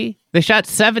 60. They shot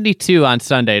 72 on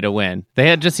Sunday to win. They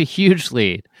had just a huge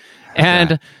lead,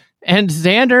 and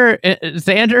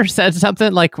Xander said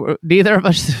something like, "Neither of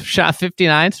us shot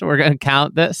 59, so we're going to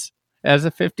count this as a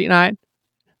 59."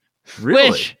 Really?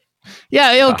 Which,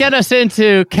 yeah, it'll get us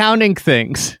into counting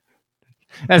things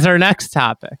as our next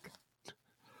topic.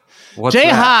 Jay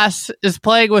Haas is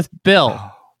playing with Bill,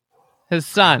 his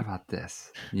son. What about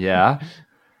this? Yeah.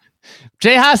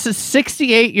 Jay Haas is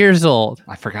 68 years old.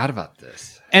 I forgot about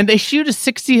this. And they shoot a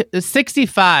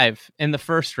 65 in the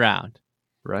first round.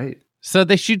 Right. So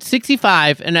they shoot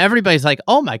 65, and everybody's like,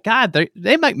 oh my God,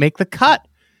 they might make the cut.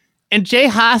 And Jay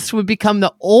Haas would become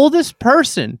the oldest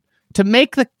person to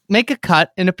make a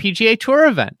cut in a PGA Tour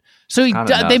event. So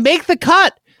they make the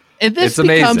cut, and this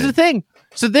becomes a thing.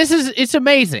 So it's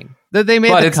amazing that they made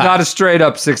the cut. But it's not a straight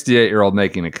up 68-year-old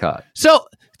making a cut. So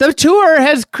the tour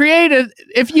has created,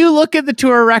 if you look at the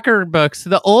tour record books,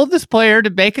 the oldest player to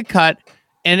make a cut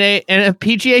in a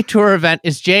PGA Tour event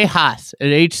is Jay Haas at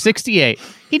age 68.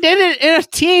 He did it in a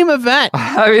team event.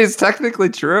 I mean, it's technically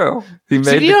true. He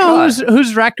made do you know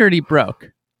whose record he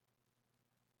broke?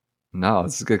 No,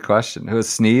 this is a good question. Who was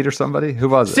Snead or somebody? Who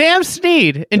was it? Sam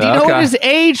Snead. And do you know what his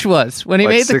age was when he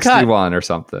made the cut? 61 or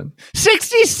something.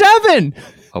 67!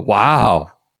 Oh,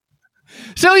 wow.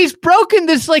 So he's broken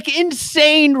this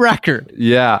insane record.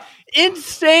 Yeah.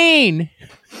 Insane.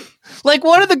 Like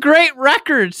one of the great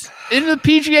records in the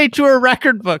PGA Tour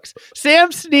record books.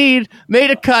 Sam Snead made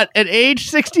a cut at age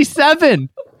 67.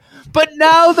 But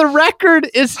now the record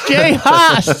is Jay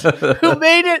Haas, who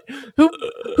made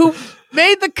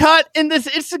the cut in this.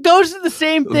 It goes to the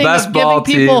same thing of giving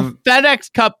people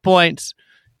FedEx Cup points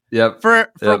for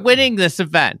winning this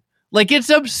event. Like, it's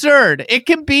absurd. It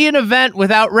can be an event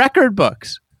without record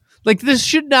books. Like, this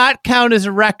should not count as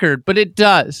a record, but it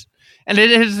does. And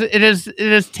it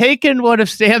has taken one of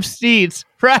Sam Snead's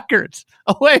records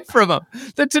away from him.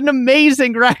 That's an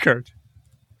amazing record.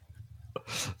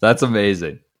 That's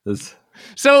amazing.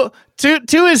 So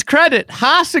to his credit,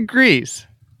 Haas agrees.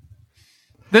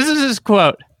 This is his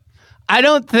quote. I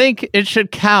don't think it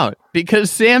should count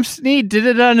because Sam Snead did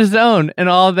it on his own and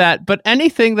all that. But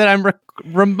anything that I'm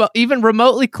even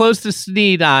remotely close to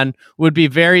Snead on would be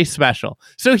very special.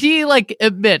 So he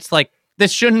admits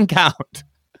this shouldn't count.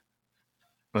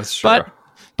 That's true.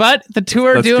 But the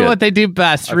tour doing what they do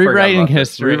best, rewriting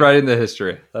history. Rewriting the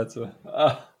history. That's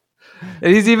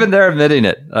and he's even there admitting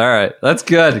it. All right. That's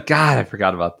good. God, I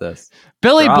forgot about this.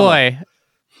 Billy Boy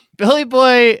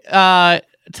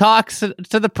talks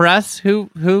to the press,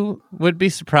 who would be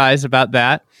surprised about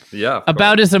that. Yeah.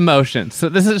 About his emotions. So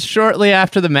this is shortly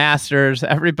after the Masters.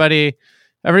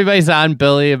 Everybody's on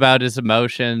Billy about his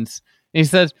emotions. And he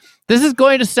says, "This is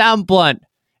going to sound blunt.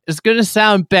 It's going to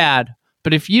sound bad.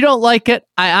 But if you don't like it,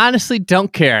 I honestly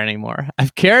don't care anymore.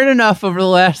 I've cared enough over the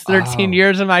last 13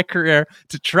 years of my career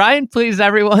to try and please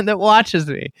everyone that watches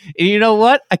me. And you know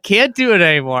what? I can't do it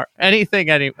anymore.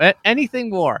 Anything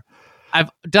more.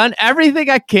 I've done everything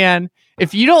I can.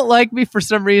 If you don't like me for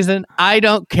some reason, I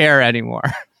don't care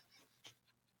anymore."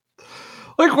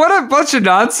 What a bunch of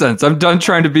nonsense. I'm done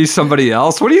trying to be somebody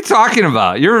else. What are you talking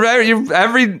about? You're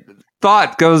every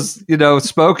thought goes,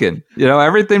 spoken.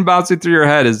 Everything bouncing through your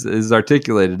head is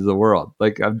articulated to the world.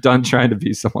 I'm done trying to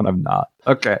be someone I'm not.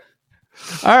 Okay.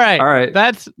 All right.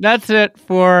 That's it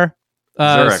for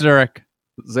Zurich.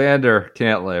 Xander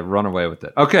Cantlay, run away with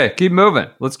it. Okay, keep moving.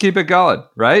 Let's keep it going,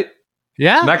 right?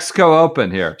 Yeah. Mexico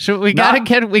Open here. So we gotta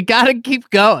keep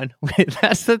going.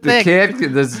 That's the thing.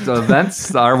 The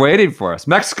events are waiting for us.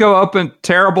 Mexico Open,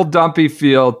 terrible, dumpy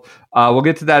field. We'll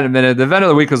get to that in a minute. The event of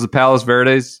the week was the Palos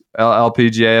Verdes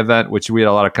LPGA event, which we had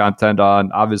a lot of content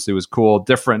on. Obviously, it was cool,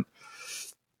 different.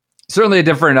 Certainly a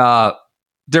different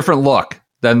different look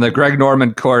than the Greg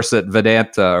Norman course at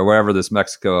Vedanta or wherever this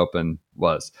Mexico Open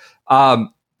was.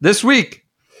 This week,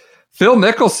 Phil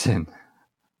Mickelson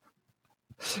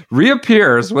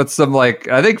reappears with some, like,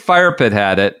 I think Fire Pit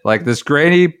had it, like this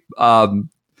grainy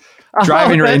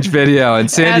driving range video in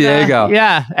San Diego.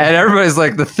 Yeah. And everybody's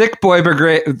like, the Thick Boy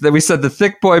Brigade, we said the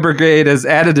Thick Boy Brigade has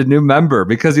added a new member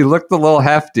because he looked a little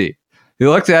hefty. He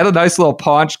had a nice little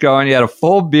paunch going. He had a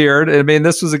full beard. I mean,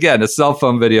 this was, again, a cell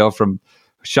phone video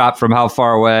shot from how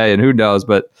far away, and who knows,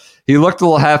 but he looked a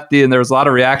little hefty, and there was a lot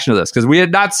of reaction to this because we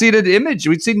had not seen an image.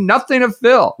 We'd seen nothing of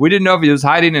Phil. We didn't know if he was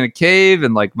hiding in a cave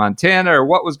in like Montana or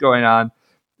what was going on,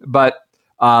 but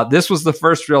this was the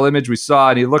first real image we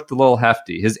saw, and he looked a little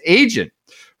hefty. His agent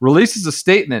releases a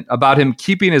statement about him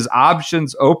keeping his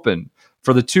options open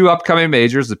for the 2 upcoming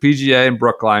majors, the PGA and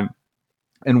Brookline,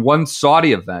 and 1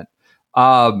 Saudi event.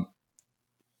 Bob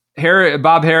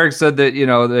Herrick said that,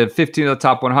 the 15 of the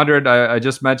top 100, I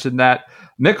just mentioned that.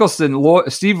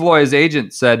 Mickelson, Steve Loy's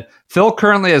agent, said Phil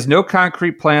currently has no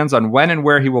concrete plans on when and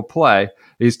where he will play.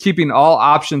 He's keeping all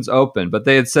options open, but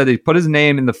they had said he put his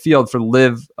name in the field for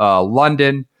Live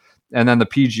London, and then the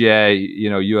PGA,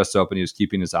 US Open, he was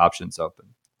keeping his options open.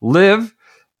 Live,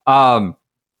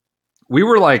 we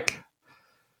were like,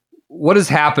 what is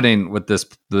happening with this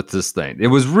thing? It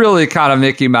was really kind of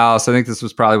Mickey Mouse. I think this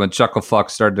was probably when Chucklefuck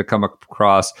started to come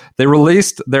across. They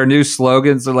released their new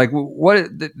slogans. They're like, what?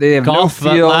 They have golf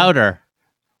no feel. But louder.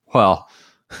 Well,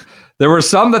 there were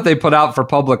some that they put out for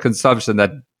public consumption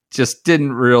that just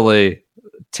didn't really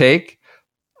take,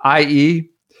 i.e.,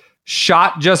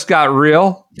 shot just got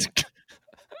real.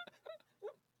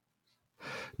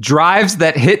 Drives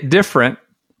that hit different.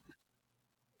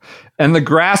 And the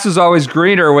grass is always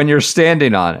greener when you're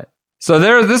standing on it. So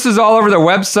this is all over their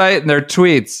website and their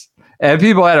tweets. And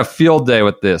people had a field day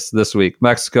with this week,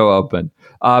 Mexico Open.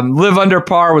 Live under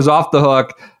par was off the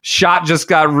hook. Shot just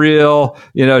got real.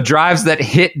 Drives that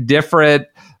hit different.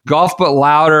 Golf but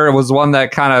louder was one that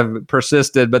kind of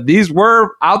persisted. But these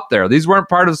were out there. These weren't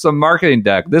part of some marketing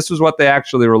deck. This was what they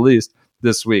actually released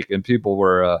this week. And people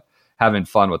were having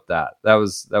fun with that. That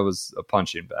was a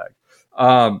punching bag.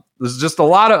 This is just a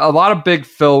lot of big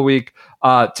Phil week.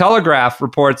 Telegraph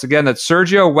reports again that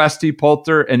Sergio, Westy,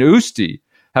 Poulter, and Usti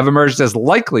have emerged as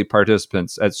likely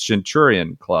participants at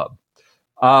Centurion Club.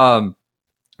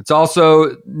 It's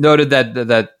also noted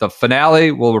that the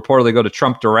finale will reportedly go to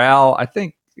Trump Doral. I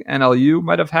think NLU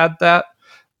might have had that.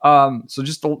 So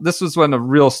this was when a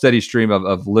real steady stream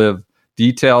of live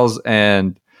details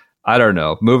and, I don't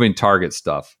know, moving target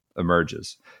stuff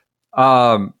emerges.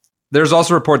 There's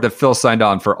also a report that Phil signed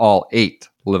on for all 8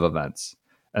 live events.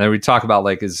 And then we talk about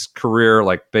like his career,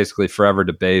 like basically forever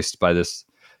debased by this,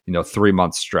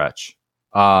 3-month stretch.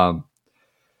 What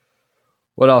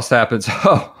else happens?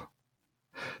 Oh,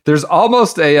 there's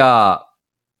almost a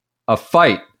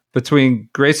fight between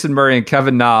Grayson Murray and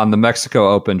Kevin Na on the Mexico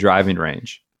Open driving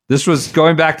range. This was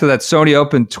going back to that Sony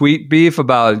Open tweet beef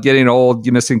about getting old,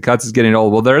 missing cuts is getting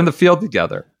old. Well, they're in the field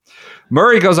together.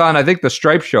 Murray goes on, I think, the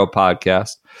Stripe Show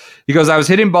podcast. He goes, I was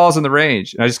hitting balls in the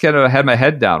range, and I just kind of had my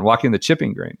head down, walking the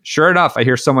chipping green. Sure enough, I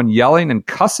hear someone yelling and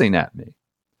cussing at me.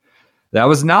 That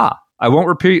was nah. I won't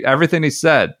repeat everything he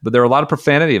said, but there were a lot of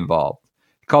profanity involved.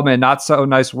 He called me a not so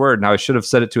nice word, and I should have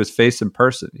said it to his face in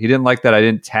person. He didn't like that I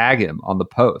didn't tag him on the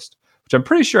post, which I'm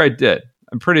pretty sure I did.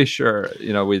 I'm pretty sure,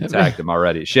 we'd tagged him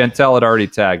already. Chantel had already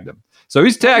tagged him. So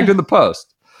he's tagged in the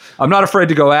post. I'm not afraid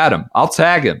to go at him. I'll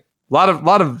tag him. A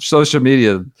lot of social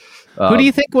media. Who do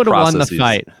you think would have won the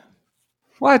fight?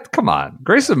 What? Come on.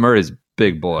 Grayson Murray's a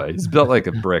big boy. He's built like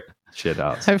a brick shit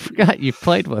house. I forgot you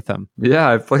played with him.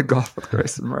 Yeah, I played golf with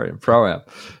Grayson Murray in Pro-Am.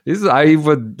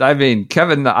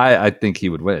 Kevin, I think he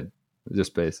would win.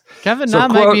 Just base. Kevin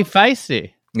might be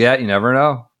feisty. Yeah, you never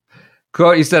know.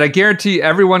 Quote, he said, I guarantee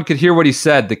everyone could hear what he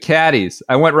said. The caddies.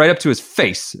 I went right up to his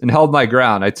face and held my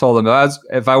ground. I told him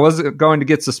if I wasn't going to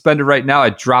get suspended right now,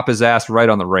 I'd drop his ass right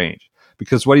on the range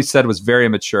because what he said was very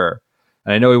immature.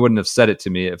 And I know he wouldn't have said it to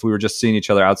me if we were just seeing each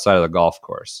other outside of the golf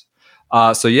course.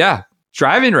 So yeah,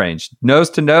 driving range, nose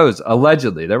to nose,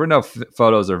 allegedly. There were no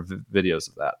photos or videos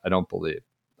of that. I don't believe.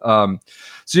 So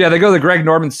yeah, they go to the Greg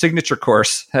Norman signature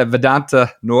course at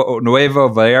Vedanta Nuevo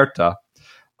Vallarta.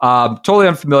 Totally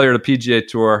unfamiliar to the PGA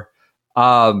Tour.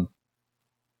 And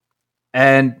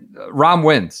Rahm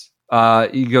wins.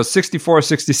 He goes 64,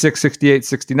 66, 68,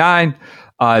 69.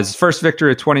 His first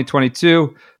victory of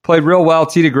 2022. Played real well,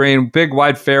 tee to green, big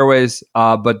wide fairways,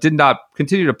 but did not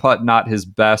continue to putt, not his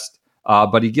best.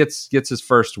 But he gets his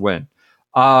first win.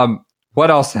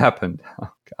 What else happened?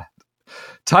 Oh, God.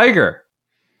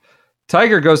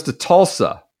 Tiger goes to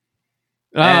Tulsa.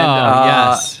 Oh,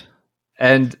 yes.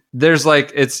 And there's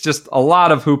like, it's just a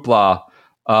lot of hoopla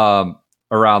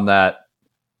around that.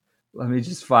 Let me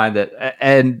just find it.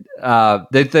 And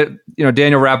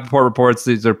Daniel Rappaport reports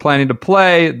they're planning to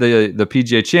play the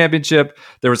PGA Championship.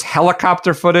 There was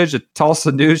helicopter footage. A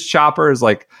Tulsa news chopper is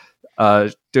like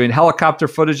doing helicopter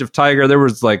footage of Tiger. There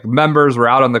was like members were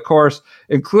out on the course,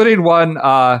 including one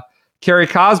Kerry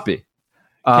Cosby.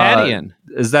 Caddian.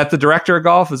 Is that the director of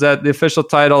golf? Is that the official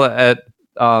title at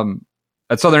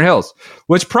Southern Hills?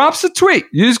 Which prompts a tweet.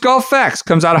 Use Golf Facts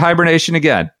comes out of hibernation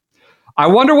again. I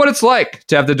wonder what it's like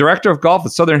to have the director of golf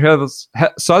at Southern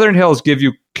Hills give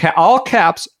you all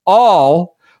caps,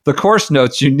 all the course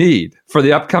notes you need for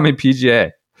the upcoming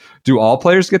PGA. Do all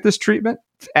players get this treatment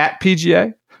at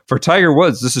PGA? For Tiger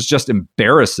Woods, this is just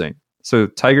embarrassing. So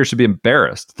Tiger should be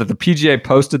embarrassed that the PGA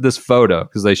posted this photo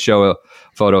because they show a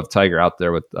photo of Tiger out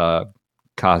there with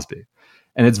Cosby.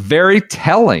 And it's very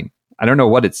telling. I don't know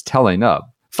what it's telling of.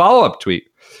 Follow-up tweet.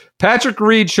 Patrick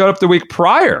Reed showed up the week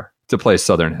prior to play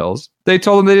Southern Hills. They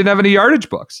told him they didn't have any yardage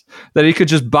books, that he could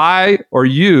just buy or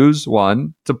use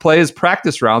one to play his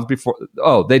practice rounds before.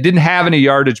 Oh, they didn't have any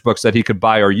yardage books that he could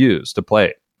buy or use to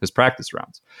play his practice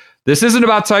rounds. This isn't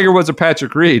about Tiger Woods or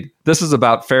Patrick Reed. This is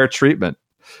about fair treatment.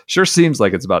 Sure seems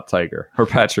like it's about Tiger or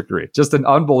Patrick Reed. Just an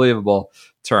unbelievable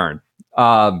turn.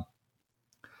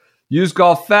 Use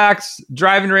Golf Facts,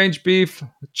 Driving Range Beef,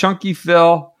 Chunky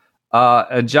Phil,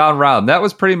 and John Rahm. That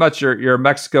was pretty much your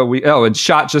Mexico week. Oh, and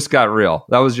Shot Just Got Real.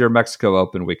 That was your Mexico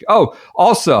Open week. Oh,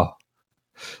 also,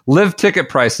 live ticket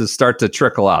prices start to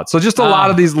trickle out. So just a lot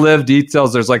of these live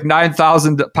details. There's like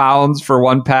 9,000 pounds for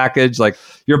one package. Like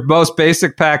your most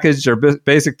basic package, your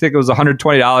basic ticket was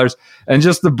 $120. And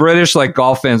just the British like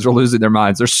golf fans are losing their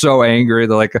minds. They're so angry.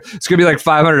 They're like, it's going to be like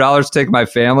 $500 to take my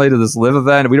family to this live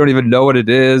event. We don't even know what it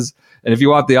is. And if you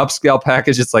want the upscale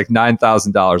package, it's like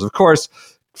 $9,000. Of course,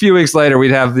 a few weeks later,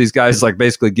 we'd have these guys like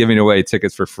basically giving away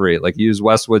tickets for free. Like use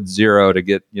Westwood Zero to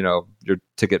get, your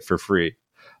ticket for free.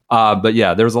 But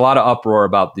yeah, there was a lot of uproar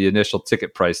about the initial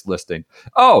ticket price listing.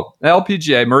 Oh,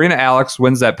 LPGA, Marina Alex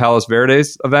wins that Palos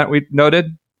Verdes event we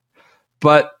noted.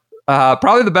 But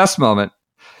probably the best moment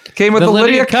came with the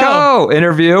Lydia Ko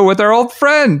interview with our old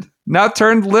friend, now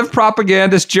turned live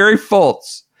propagandist Jerry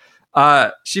Foltz.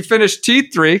 She finished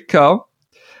T3, Ko.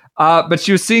 But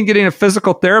she was seen getting a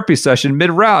physical therapy session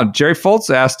mid-round. Jerry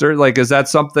Foltz asked her, like, is that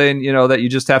something, that you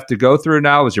just have to go through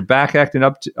now? Is your back acting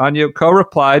up on you? Ko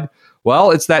replied,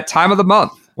 well, it's that time of the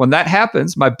month. When that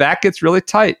happens, my back gets really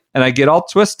tight and I get all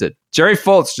twisted. Jerry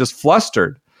Foltz just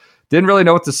flustered. Didn't really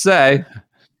know what to say.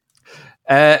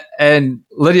 And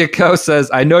Lydia Ko says,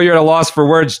 I know you're at a loss for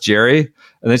words, Jerry.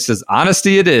 And then she says,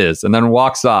 honesty it is. And then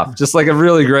walks off. Just like a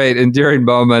really great, endearing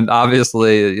moment.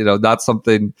 Obviously, not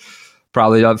something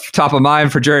probably top of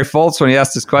mind for Jerry Foltz when he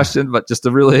asked this question, but just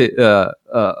a really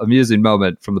amusing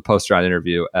moment from the post-round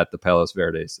interview at the Palos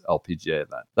Verdes LPGA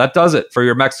event. That does it for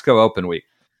your Mexico Open week.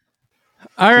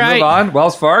 All right. Move on.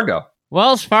 Wells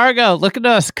Fargo. Look at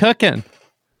us cooking.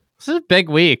 This is a big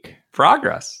week.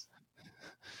 Progress.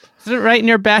 This is right in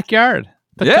your backyard.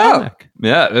 Potomac.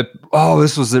 Yeah.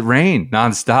 This was it rained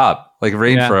nonstop. Like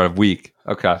rained for a week.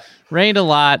 Okay. Rained a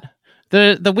lot.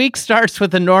 The week starts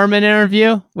with a Norman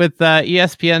interview with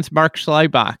ESPN's Mark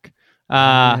Schlabach.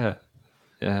 Yeah.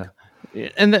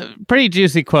 And the pretty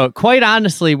juicy quote. Quite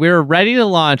honestly, we were ready to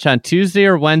launch on Tuesday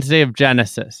or Wednesday of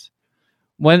Genesis.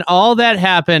 When all that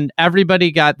happened,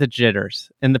 everybody got the jitters.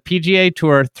 And the PGA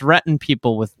Tour threatened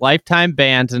people with lifetime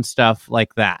bans and stuff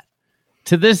like that.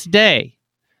 To this day,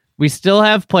 we still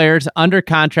have players under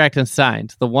contract and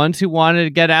signed. The ones who wanted to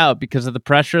get out because of the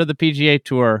pressure of the PGA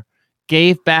Tour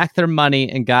gave back their money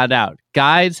and got out.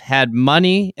 Guys had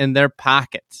money in their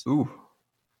pockets. Ooh.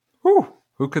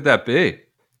 Who could that be?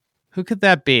 Who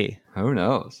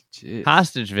knows? Jeez.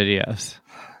 Hostage videos.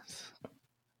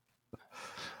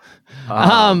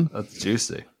 That's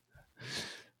juicy.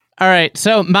 All right.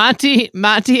 So Monty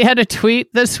had a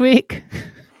tweet this week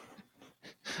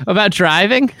about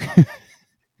driving.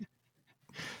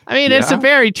 I mean, It's a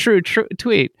very true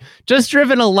tweet. Just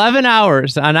driven 11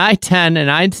 hours on I-10 and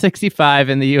I-65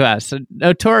 in the U.S. A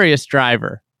notorious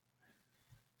driver.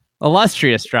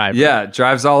 Illustrious driver. Yeah,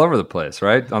 drives all over the place,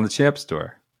 right? On the Champs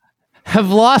Tour. Have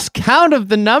lost count of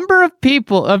the number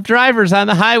of drivers on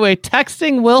the highway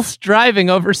texting whilst driving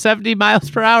over 70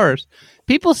 miles per hour.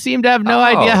 People seem to have no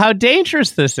idea how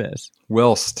dangerous this is.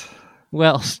 Whilst.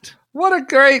 What a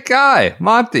great guy.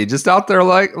 Monty, just out there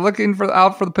like looking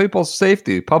out for the people's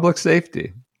safety, public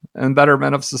safety, and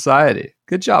betterment of society.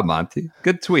 Good job, Monty.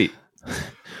 Good tweet.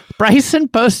 Bryson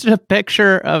posted a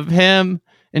picture of him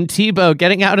and Tebow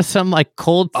getting out of some like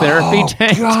cold therapy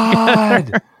tank.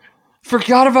 God.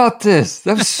 Forgot about this.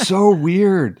 That was so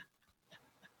weird.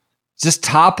 Just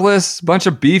topless, bunch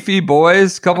of beefy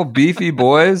boys, couple beefy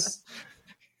boys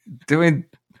doing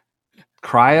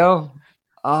cryo.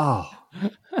 Oh,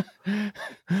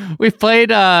 we played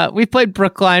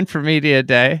Brookline for Media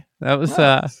Day. That was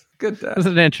good day. It was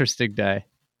an interesting day.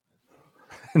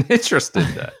 An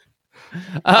interesting day.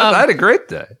 I had a great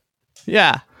day.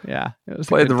 Yeah. It was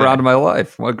Played the round of my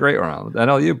life. What a great round.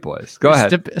 NLU boys. Go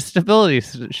ahead. Stability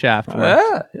shaft.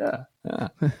 Yeah.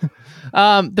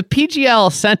 The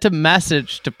PGL sent a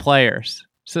message to players.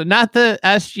 So not the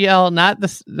SGL,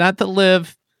 not the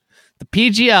Live, the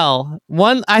PGL.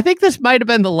 I think this might have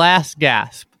been the last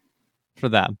gasp for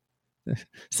them.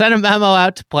 Sent a memo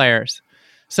out to players.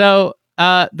 So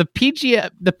the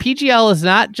PGL is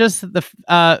not just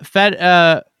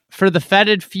the for the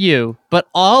feted few, but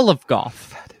all of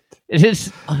golf. It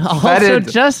is also feted.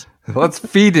 just what's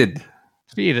feeded.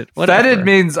 Feeded. Whatever. Feted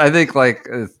means I think like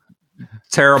a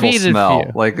terrible Feeded smell,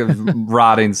 few. like a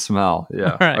rotting smell.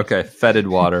 Yeah. Right. Okay. Fetid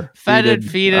water. Feted.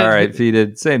 All right.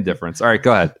 Feeded. Same difference. All right.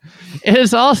 Go ahead. It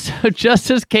is also just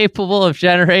as capable of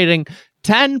generating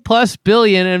 10 plus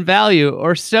billion in value,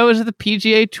 or so is the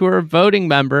PGA Tour voting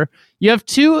member. You have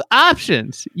two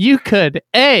options. You could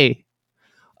A,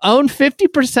 own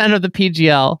 50% of the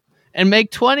PGL and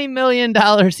make $20 million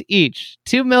each,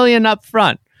 $2 million up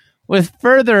front, with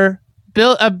further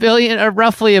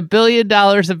roughly $1 billion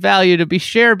of value to be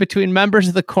shared between members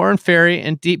of the Korn Ferry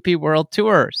and DP World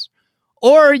Tours.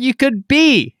 Or you could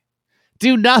B,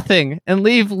 do nothing and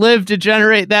leave Live to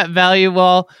generate that value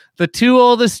while the two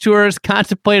oldest tours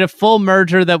contemplate a full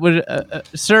merger that would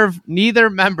serve neither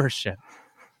membership.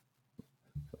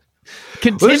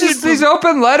 Well, just these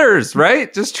open letters,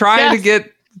 right? Just trying to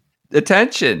get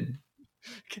attention.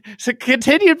 So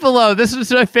continued below. This is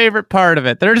my favorite part of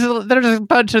it. There's a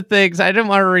bunch of things. I didn't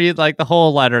want to read like the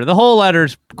whole letter. The whole letter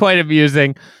is quite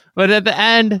amusing, but at the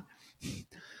end,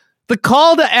 the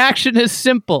call to action is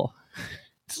simple.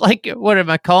 It's like, what am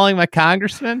I calling my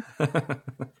congressman?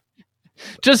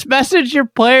 Just message your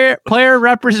player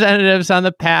representatives on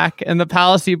the PAC and the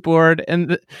policy board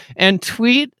and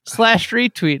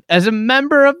tweet/retweet as a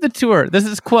member of the tour. This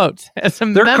is quotes.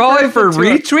 They're calling for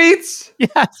retweets?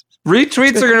 Yes.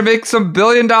 Retweets are going to make some $1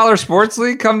 billion sports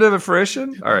league come to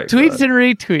fruition? All right. Tweets and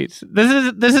retweets.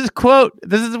 This is quote.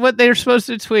 This is what they're supposed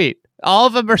to tweet. All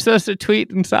of them are supposed to tweet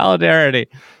in solidarity.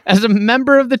 As a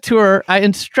member of the tour, I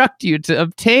instruct you to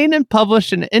obtain and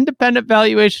publish an independent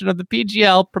valuation of the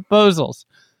PGL proposals.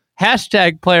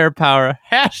 # player power.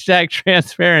 #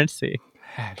 transparency.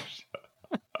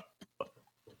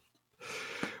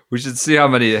 We should see how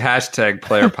many #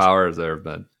 player powers there have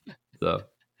been. So,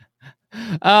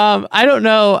 I don't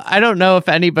know if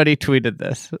anybody tweeted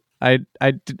this. I'm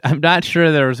not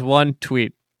sure there was one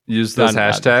tweet. Use those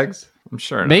hashtags? I'm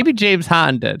sure. Maybe James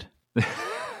Hahn did.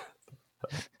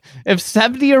 If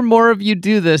 70 or more of you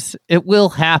do this, it will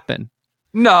happen.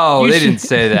 No, they didn't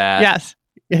say that. Yes.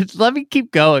 Let me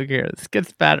keep going here. This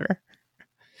gets better.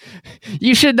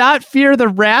 You should not fear the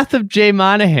wrath of Jay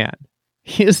Monahan.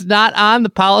 He is not on the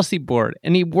policy board,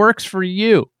 and he works for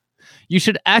you. You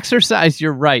should exercise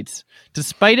your rights.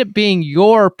 Despite it being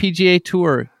your PGA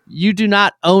Tour, you do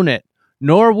not own it,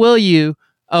 nor will you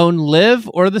own Live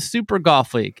or the Super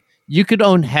Golf League. You could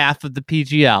own half of the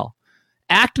PGL.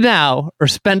 Act now or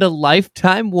spend a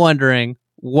lifetime wondering,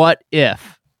 what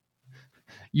if?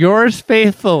 Yours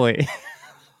faithfully,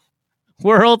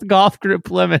 World Golf Group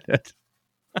Limited.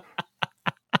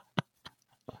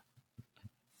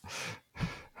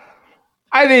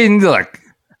 I mean, look.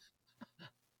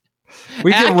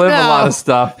 We can live a lot of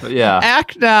stuff. Yeah.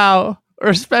 Act now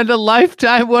or spend a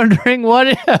lifetime wondering, what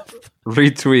if?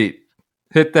 Retweet.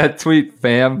 Hit that tweet,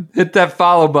 fam. Hit that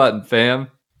follow button, fam.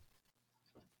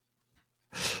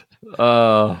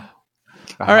 All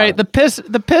right, the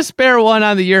piss bear won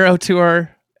on the Euro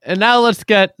Tour, and now let's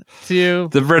get to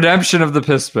the redemption of the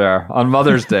piss bear on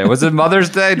Mother's Day. Was it Mother's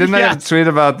Day? Didn't I have a tweet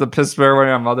about the piss bear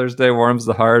winning on Mother's Day warms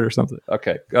the heart or something?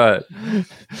 Okay, go ahead.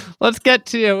 Let's get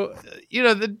to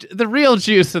the real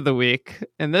juice of the week,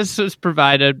 and this was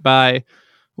provided by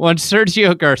one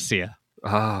Sergio Garcia.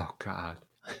 Oh God.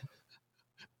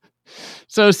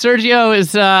 So Sergio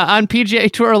is on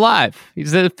PGA Tour Live.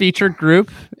 He's in a featured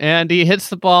group, and he hits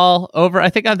the ball over, I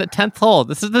think, on the 10th hole.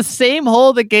 This is the same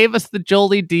hole that gave us the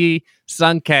Jolie D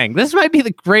Sun Kang. This might be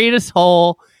the greatest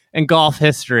hole in golf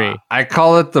history. I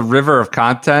call it the river of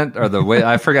content, or the way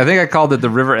I forget. I think I called it the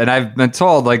river, and I've been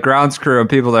told like grounds crew and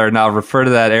people that are now refer to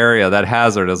that area, that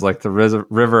hazard, as like the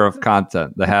river of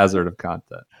content, the hazard of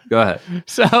content. Go ahead.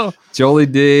 So Jolie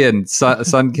D and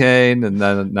Sun Kane, and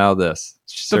then now this.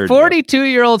 The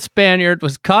 42-year-old Spaniard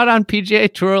was caught on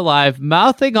PGA Tour Live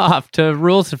mouthing off to a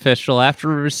rules official after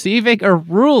receiving a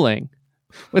ruling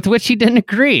with which he didn't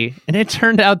agree, and it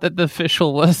turned out that the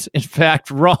official was in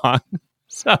fact wrong.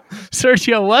 So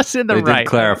Sergio was in the right. They did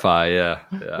clarify, yeah.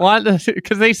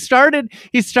 Because he started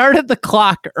the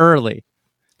clock early.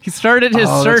 He started his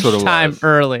search time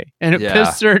early, and it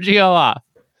pissed Sergio off.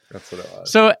 That's what it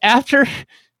was. So after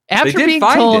they did being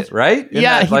find told, it, right?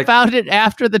 He found it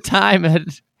after the time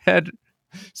had.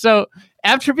 So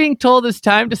after being told his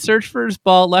time to search for his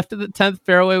ball left of the 10th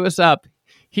fairway was up,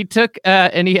 he took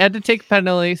and he had to take a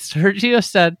penalty. Sergio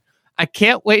said, "I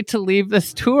can't wait to leave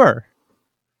this tour."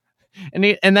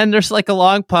 And then there's like a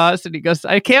long pause, and he goes,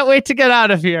 "I can't wait to get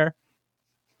out of here."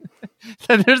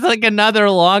 Then there's like another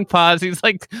long pause. He's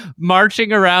like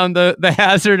marching around the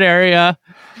hazard area,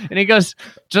 and he goes,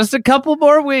 "Just a couple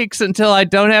more weeks until I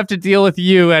don't have to deal with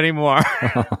you anymore."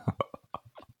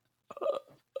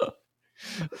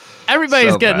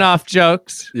 Everybody's getting off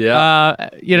jokes. Yeah.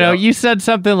 You said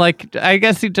something like, "I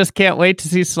guess he just can't wait to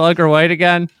see Slugger White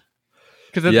again."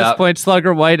 Because at this point,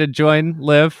 Slugger White had joined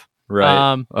Live.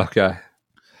 Right. Okay.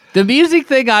 The music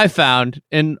thing I found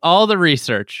in all the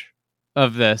research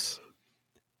of this,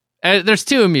 there's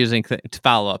two amusing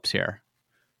follow-ups here.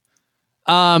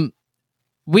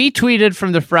 We tweeted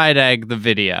from the Fried Egg the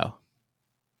video.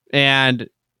 And,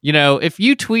 if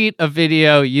you tweet a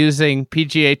video using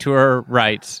PGA Tour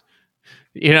rights,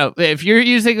 if you're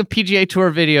using a PGA Tour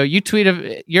video, you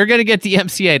tweet you're going to get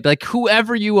DMCA'd. Like,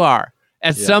 whoever you are,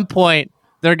 at some point,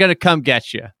 they're going to come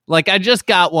get you. Like, I just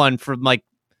got one from like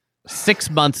 6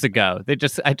 months ago.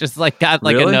 I just got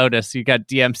like a notice. You got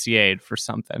DMCA'd for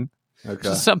something. Okay.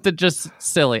 Just something just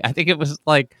silly. I think it was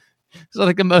like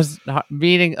the most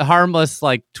harmless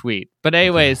like tweet. But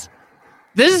anyways,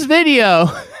 this video,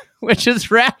 which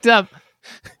has racked up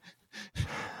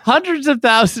hundreds of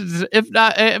thousands, if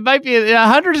not, it might be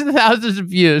hundreds of thousands of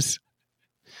views,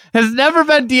 has never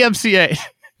been DMCA'd.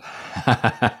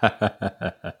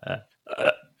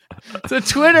 So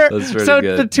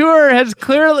the tour has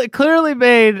clearly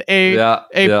made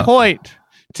a point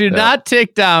to not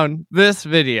take down this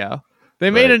video. They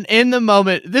made an in the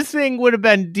moment. This thing would have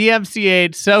been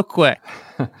DMCA'd so quick.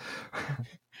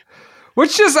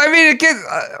 Which just, it gets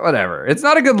whatever. It's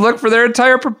not a good look for their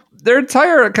entire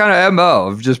kind of MO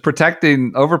of just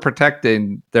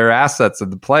overprotecting their assets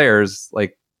and the players,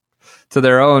 like to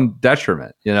their own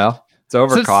detriment. It's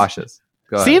overcautious.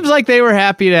 Seems like they were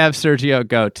happy to have Sergio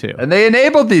go too. And they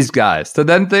enabled these guys to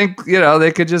then think,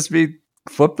 they could just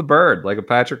flip the bird like a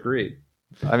Patrick Reed.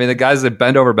 The guys they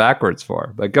bend over backwards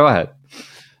for. But go ahead.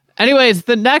 Anyways,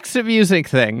 the next amusing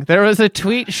thing, there was a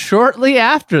tweet shortly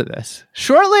after this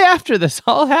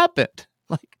all happened.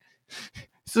 Like,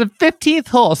 it's the 15th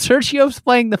hole. Sergio's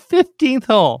playing the 15th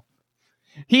hole.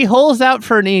 He holes out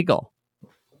for an eagle.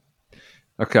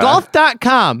 Okay.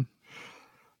 Golf.com,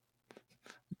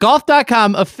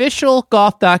 official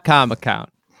golf.com account,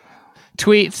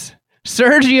 tweets,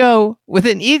 Sergio with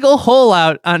an eagle hole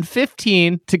out on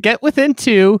 15 to get within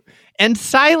 2 and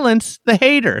silence the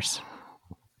haters.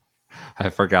 I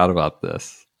forgot about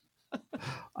this.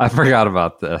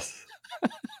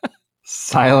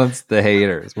 Silence the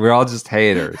haters. We're all just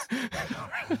haters.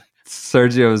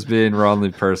 Sergio is being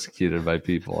wrongly persecuted by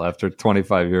people after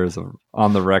 25 years of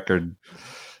on the record.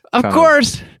 Of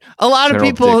course, a lot of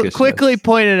people quickly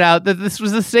pointed out that this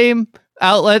was the same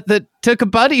outlet that took a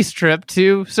buddies trip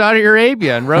to Saudi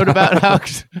Arabia and wrote about how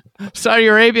Saudi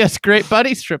Arabia's great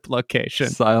buddies trip location.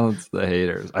 Silence the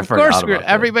haters. Of course,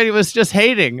 everybody was just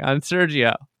hating on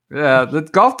Sergio. Yeah, the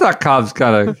golf.com's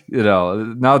kind of,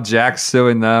 now Jack's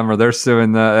suing them or they're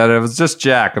suing them. And it was just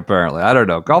Jack, apparently. I don't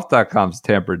know. Golf.com's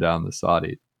tampered down the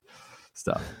Saudi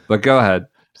stuff. But go ahead.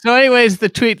 So anyways, the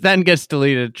tweet then gets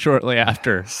deleted shortly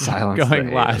after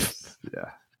going live.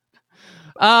 Yeah.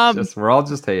 We're all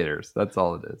just haters. That's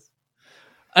all it is.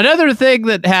 Another thing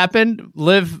that happened,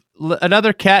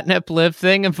 another catnip live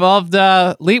thing involved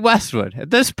Lee Westwood. At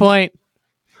this point,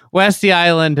 Westy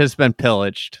Island has been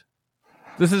pillaged.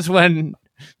 This is when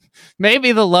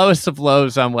maybe the lowest of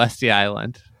lows on Westy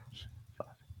Island.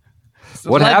 So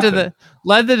what happened?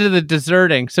 Led to the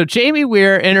deserting. So Jamie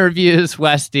Weir interviews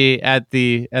Westy at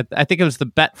I think it was the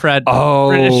Betfred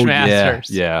British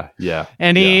Masters. Yeah.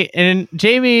 And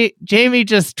Jamie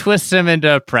just twists him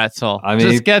into a pretzel.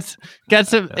 Just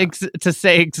gets him to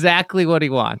say exactly what he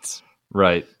wants.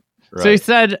 Right. So he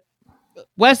said,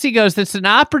 Westy goes, it's an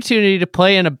opportunity to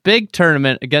play in a big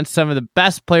tournament against some of the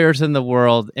best players in the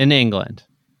world in England.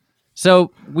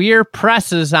 So Weir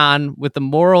presses on with the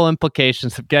moral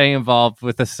implications of getting involved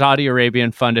with a Saudi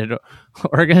Arabian funded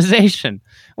organization.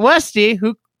 Westy,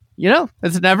 who,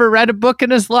 has never read a book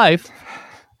in his life,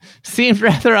 seemed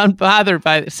rather unbothered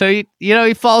by it. So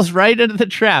he falls right into the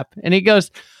trap, and he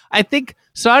goes, I think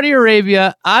Saudi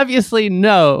Arabia obviously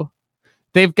know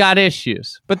they've got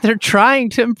issues, but they're trying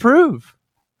to improve.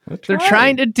 They're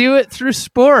trying to do it through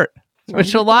sport,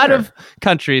 which a lot of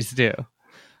countries do.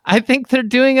 I think they're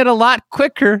doing it a lot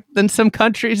quicker than some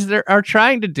countries that are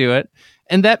trying to do it,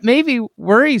 and that maybe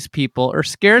worries people or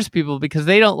scares people because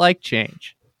they don't like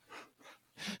change.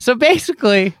 So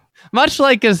basically, much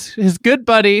like his good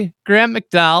buddy, Graham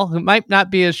McDowell, who might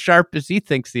not be as sharp as he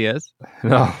thinks he is,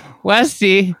 No.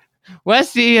 Westy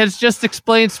has just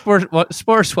explained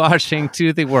sports washing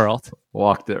to the world.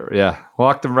 Walked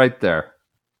him right there.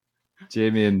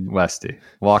 Jamie and Westy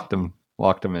walked him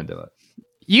into it.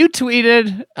 You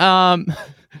tweeted,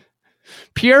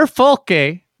 Pierre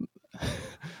Folke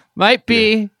might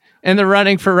be in the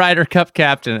running for Ryder Cup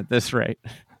captain at this rate.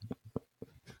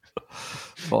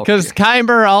 Because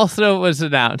Keimer also was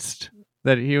announced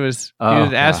that he was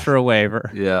asked for a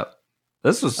waiver. Yeah.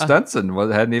 This was Stenson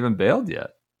hadn't even bailed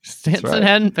yet. Stenson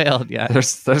hadn't bailed yet.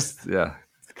 There's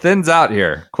thins out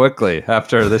here quickly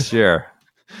after this year.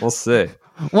 We'll see.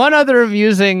 One other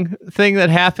amusing thing that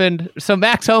happened. So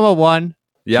Max Homa won.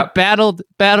 Yep. Battled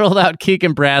out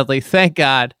Keegan Bradley. Thank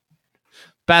God.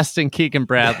 Besting Keegan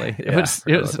Bradley. It was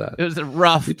a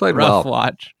rough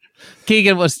watch.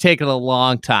 Keegan was taking a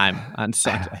long time on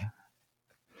Sunday.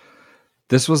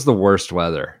 This was the worst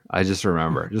weather. I just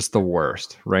remember. Just the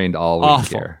worst. Rained all week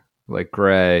here. Like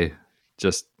gray,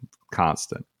 just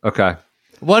constant. Okay.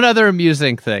 One other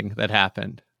amusing thing that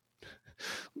happened.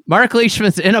 Mark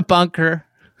Leishman's in a bunker,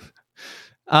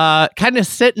 kind of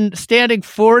standing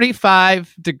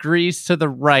 45 degrees to the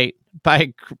right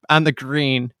on the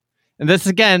green. And this,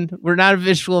 again, we're not a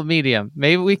visual medium.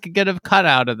 Maybe we could get a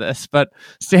cutout of this, but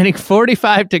standing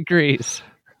 45 degrees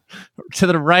to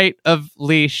the right of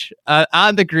Leash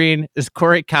on the green is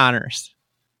Corey Connors.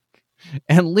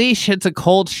 And Leash hits a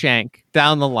cold shank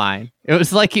down the line. It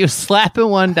was like he was slapping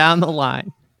one down the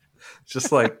line.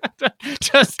 Just going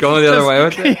the other way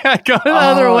with it? Yeah, going the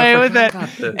other way with it.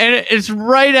 And it's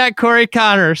right at Corey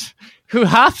Connors, who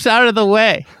hops out of the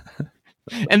way.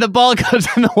 And the ball goes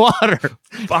in the water.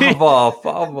 Foul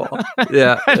ball.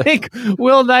 Yeah. I think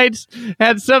Will Knights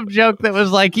had some joke that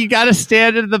was like, you got to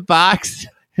stand in the box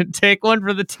and take one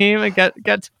for the team and get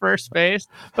to first base.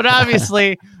 But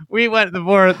obviously, we went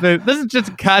this is just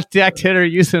a contact hitter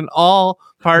using all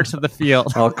parts of the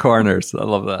field. All corners. I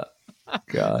love that.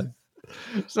 God.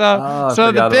 So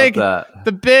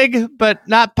the big but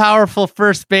not powerful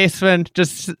first baseman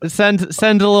just sends a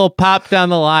little pop down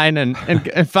the line and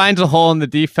finds a hole in the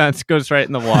defense, goes right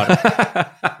in the water.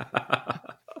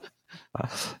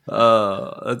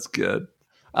 Oh, that's good.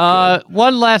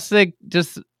 One last thing,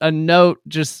 just a note.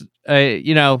 We just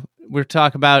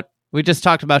talked about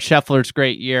Scheffler's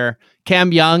great year.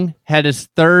 Cam Young had his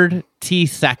third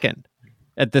T2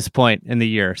 at this point in the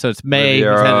year, so it's May. He's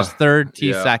had his third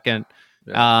T2.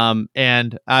 Yeah.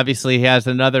 And obviously he has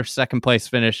another second place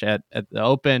finish at the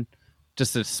Open.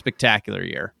 Just a spectacular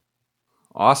year.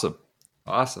 Awesome.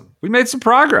 We made some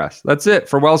progress. That's it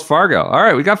for Wells Fargo. All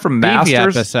right, we got from Beefy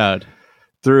Masters episode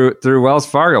through Wells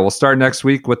Fargo. We'll start next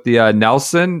week with the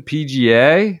Nelson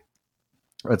PGA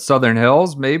at Southern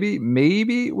Hills. Maybe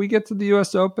we get to the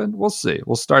U.S. Open. We'll see.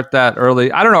 We'll start that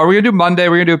early. I don't know. Are we gonna do Monday?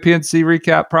 We're gonna do a PNC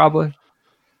recap probably.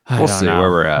 We'll see where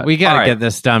we're at. We got to get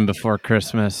this done before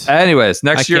Christmas. Anyways,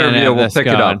 next year we'll pick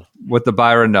it up with the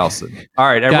Byron Nelson. All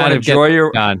right, everyone, enjoy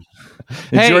your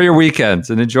weekends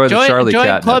and enjoy the Charlie Join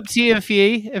Catnip. Club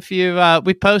TFE. If you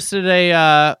we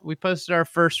posted our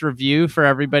first review for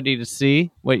everybody to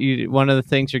see one of the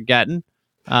things you're getting.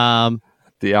 The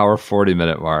hour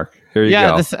 40-minute mark. Here you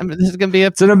go. This is gonna be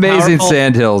it's an amazing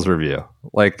Sandhills review.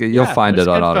 Like you'll find it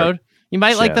on other. You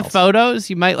might like the photos.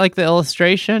 You might like the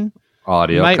illustration.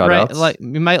 Audio cutouts.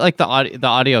 You might like the audio. The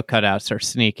audio cutouts are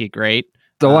sneaky great.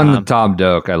 The one with Tom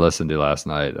Doak I listened to last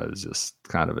night, I was just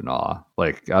kind of in awe.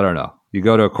 Like, I don't know. You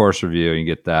go to a course review and you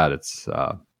get that. It's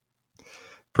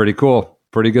pretty cool.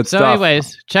 Pretty good stuff. So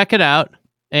anyways, check it out.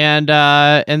 And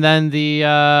then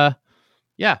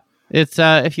it's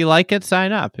if you like it,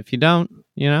 sign up. If you don't,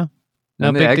 no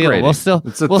big deal. Rating. It's a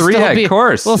 3-egg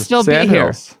course. We'll still be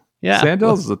here. Yeah.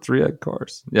 Sandhills is a 3-egg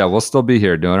course. Yeah, we'll still be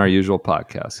here doing our usual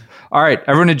podcast. All right,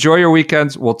 everyone, enjoy your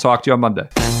weekends. We'll talk to you on Monday.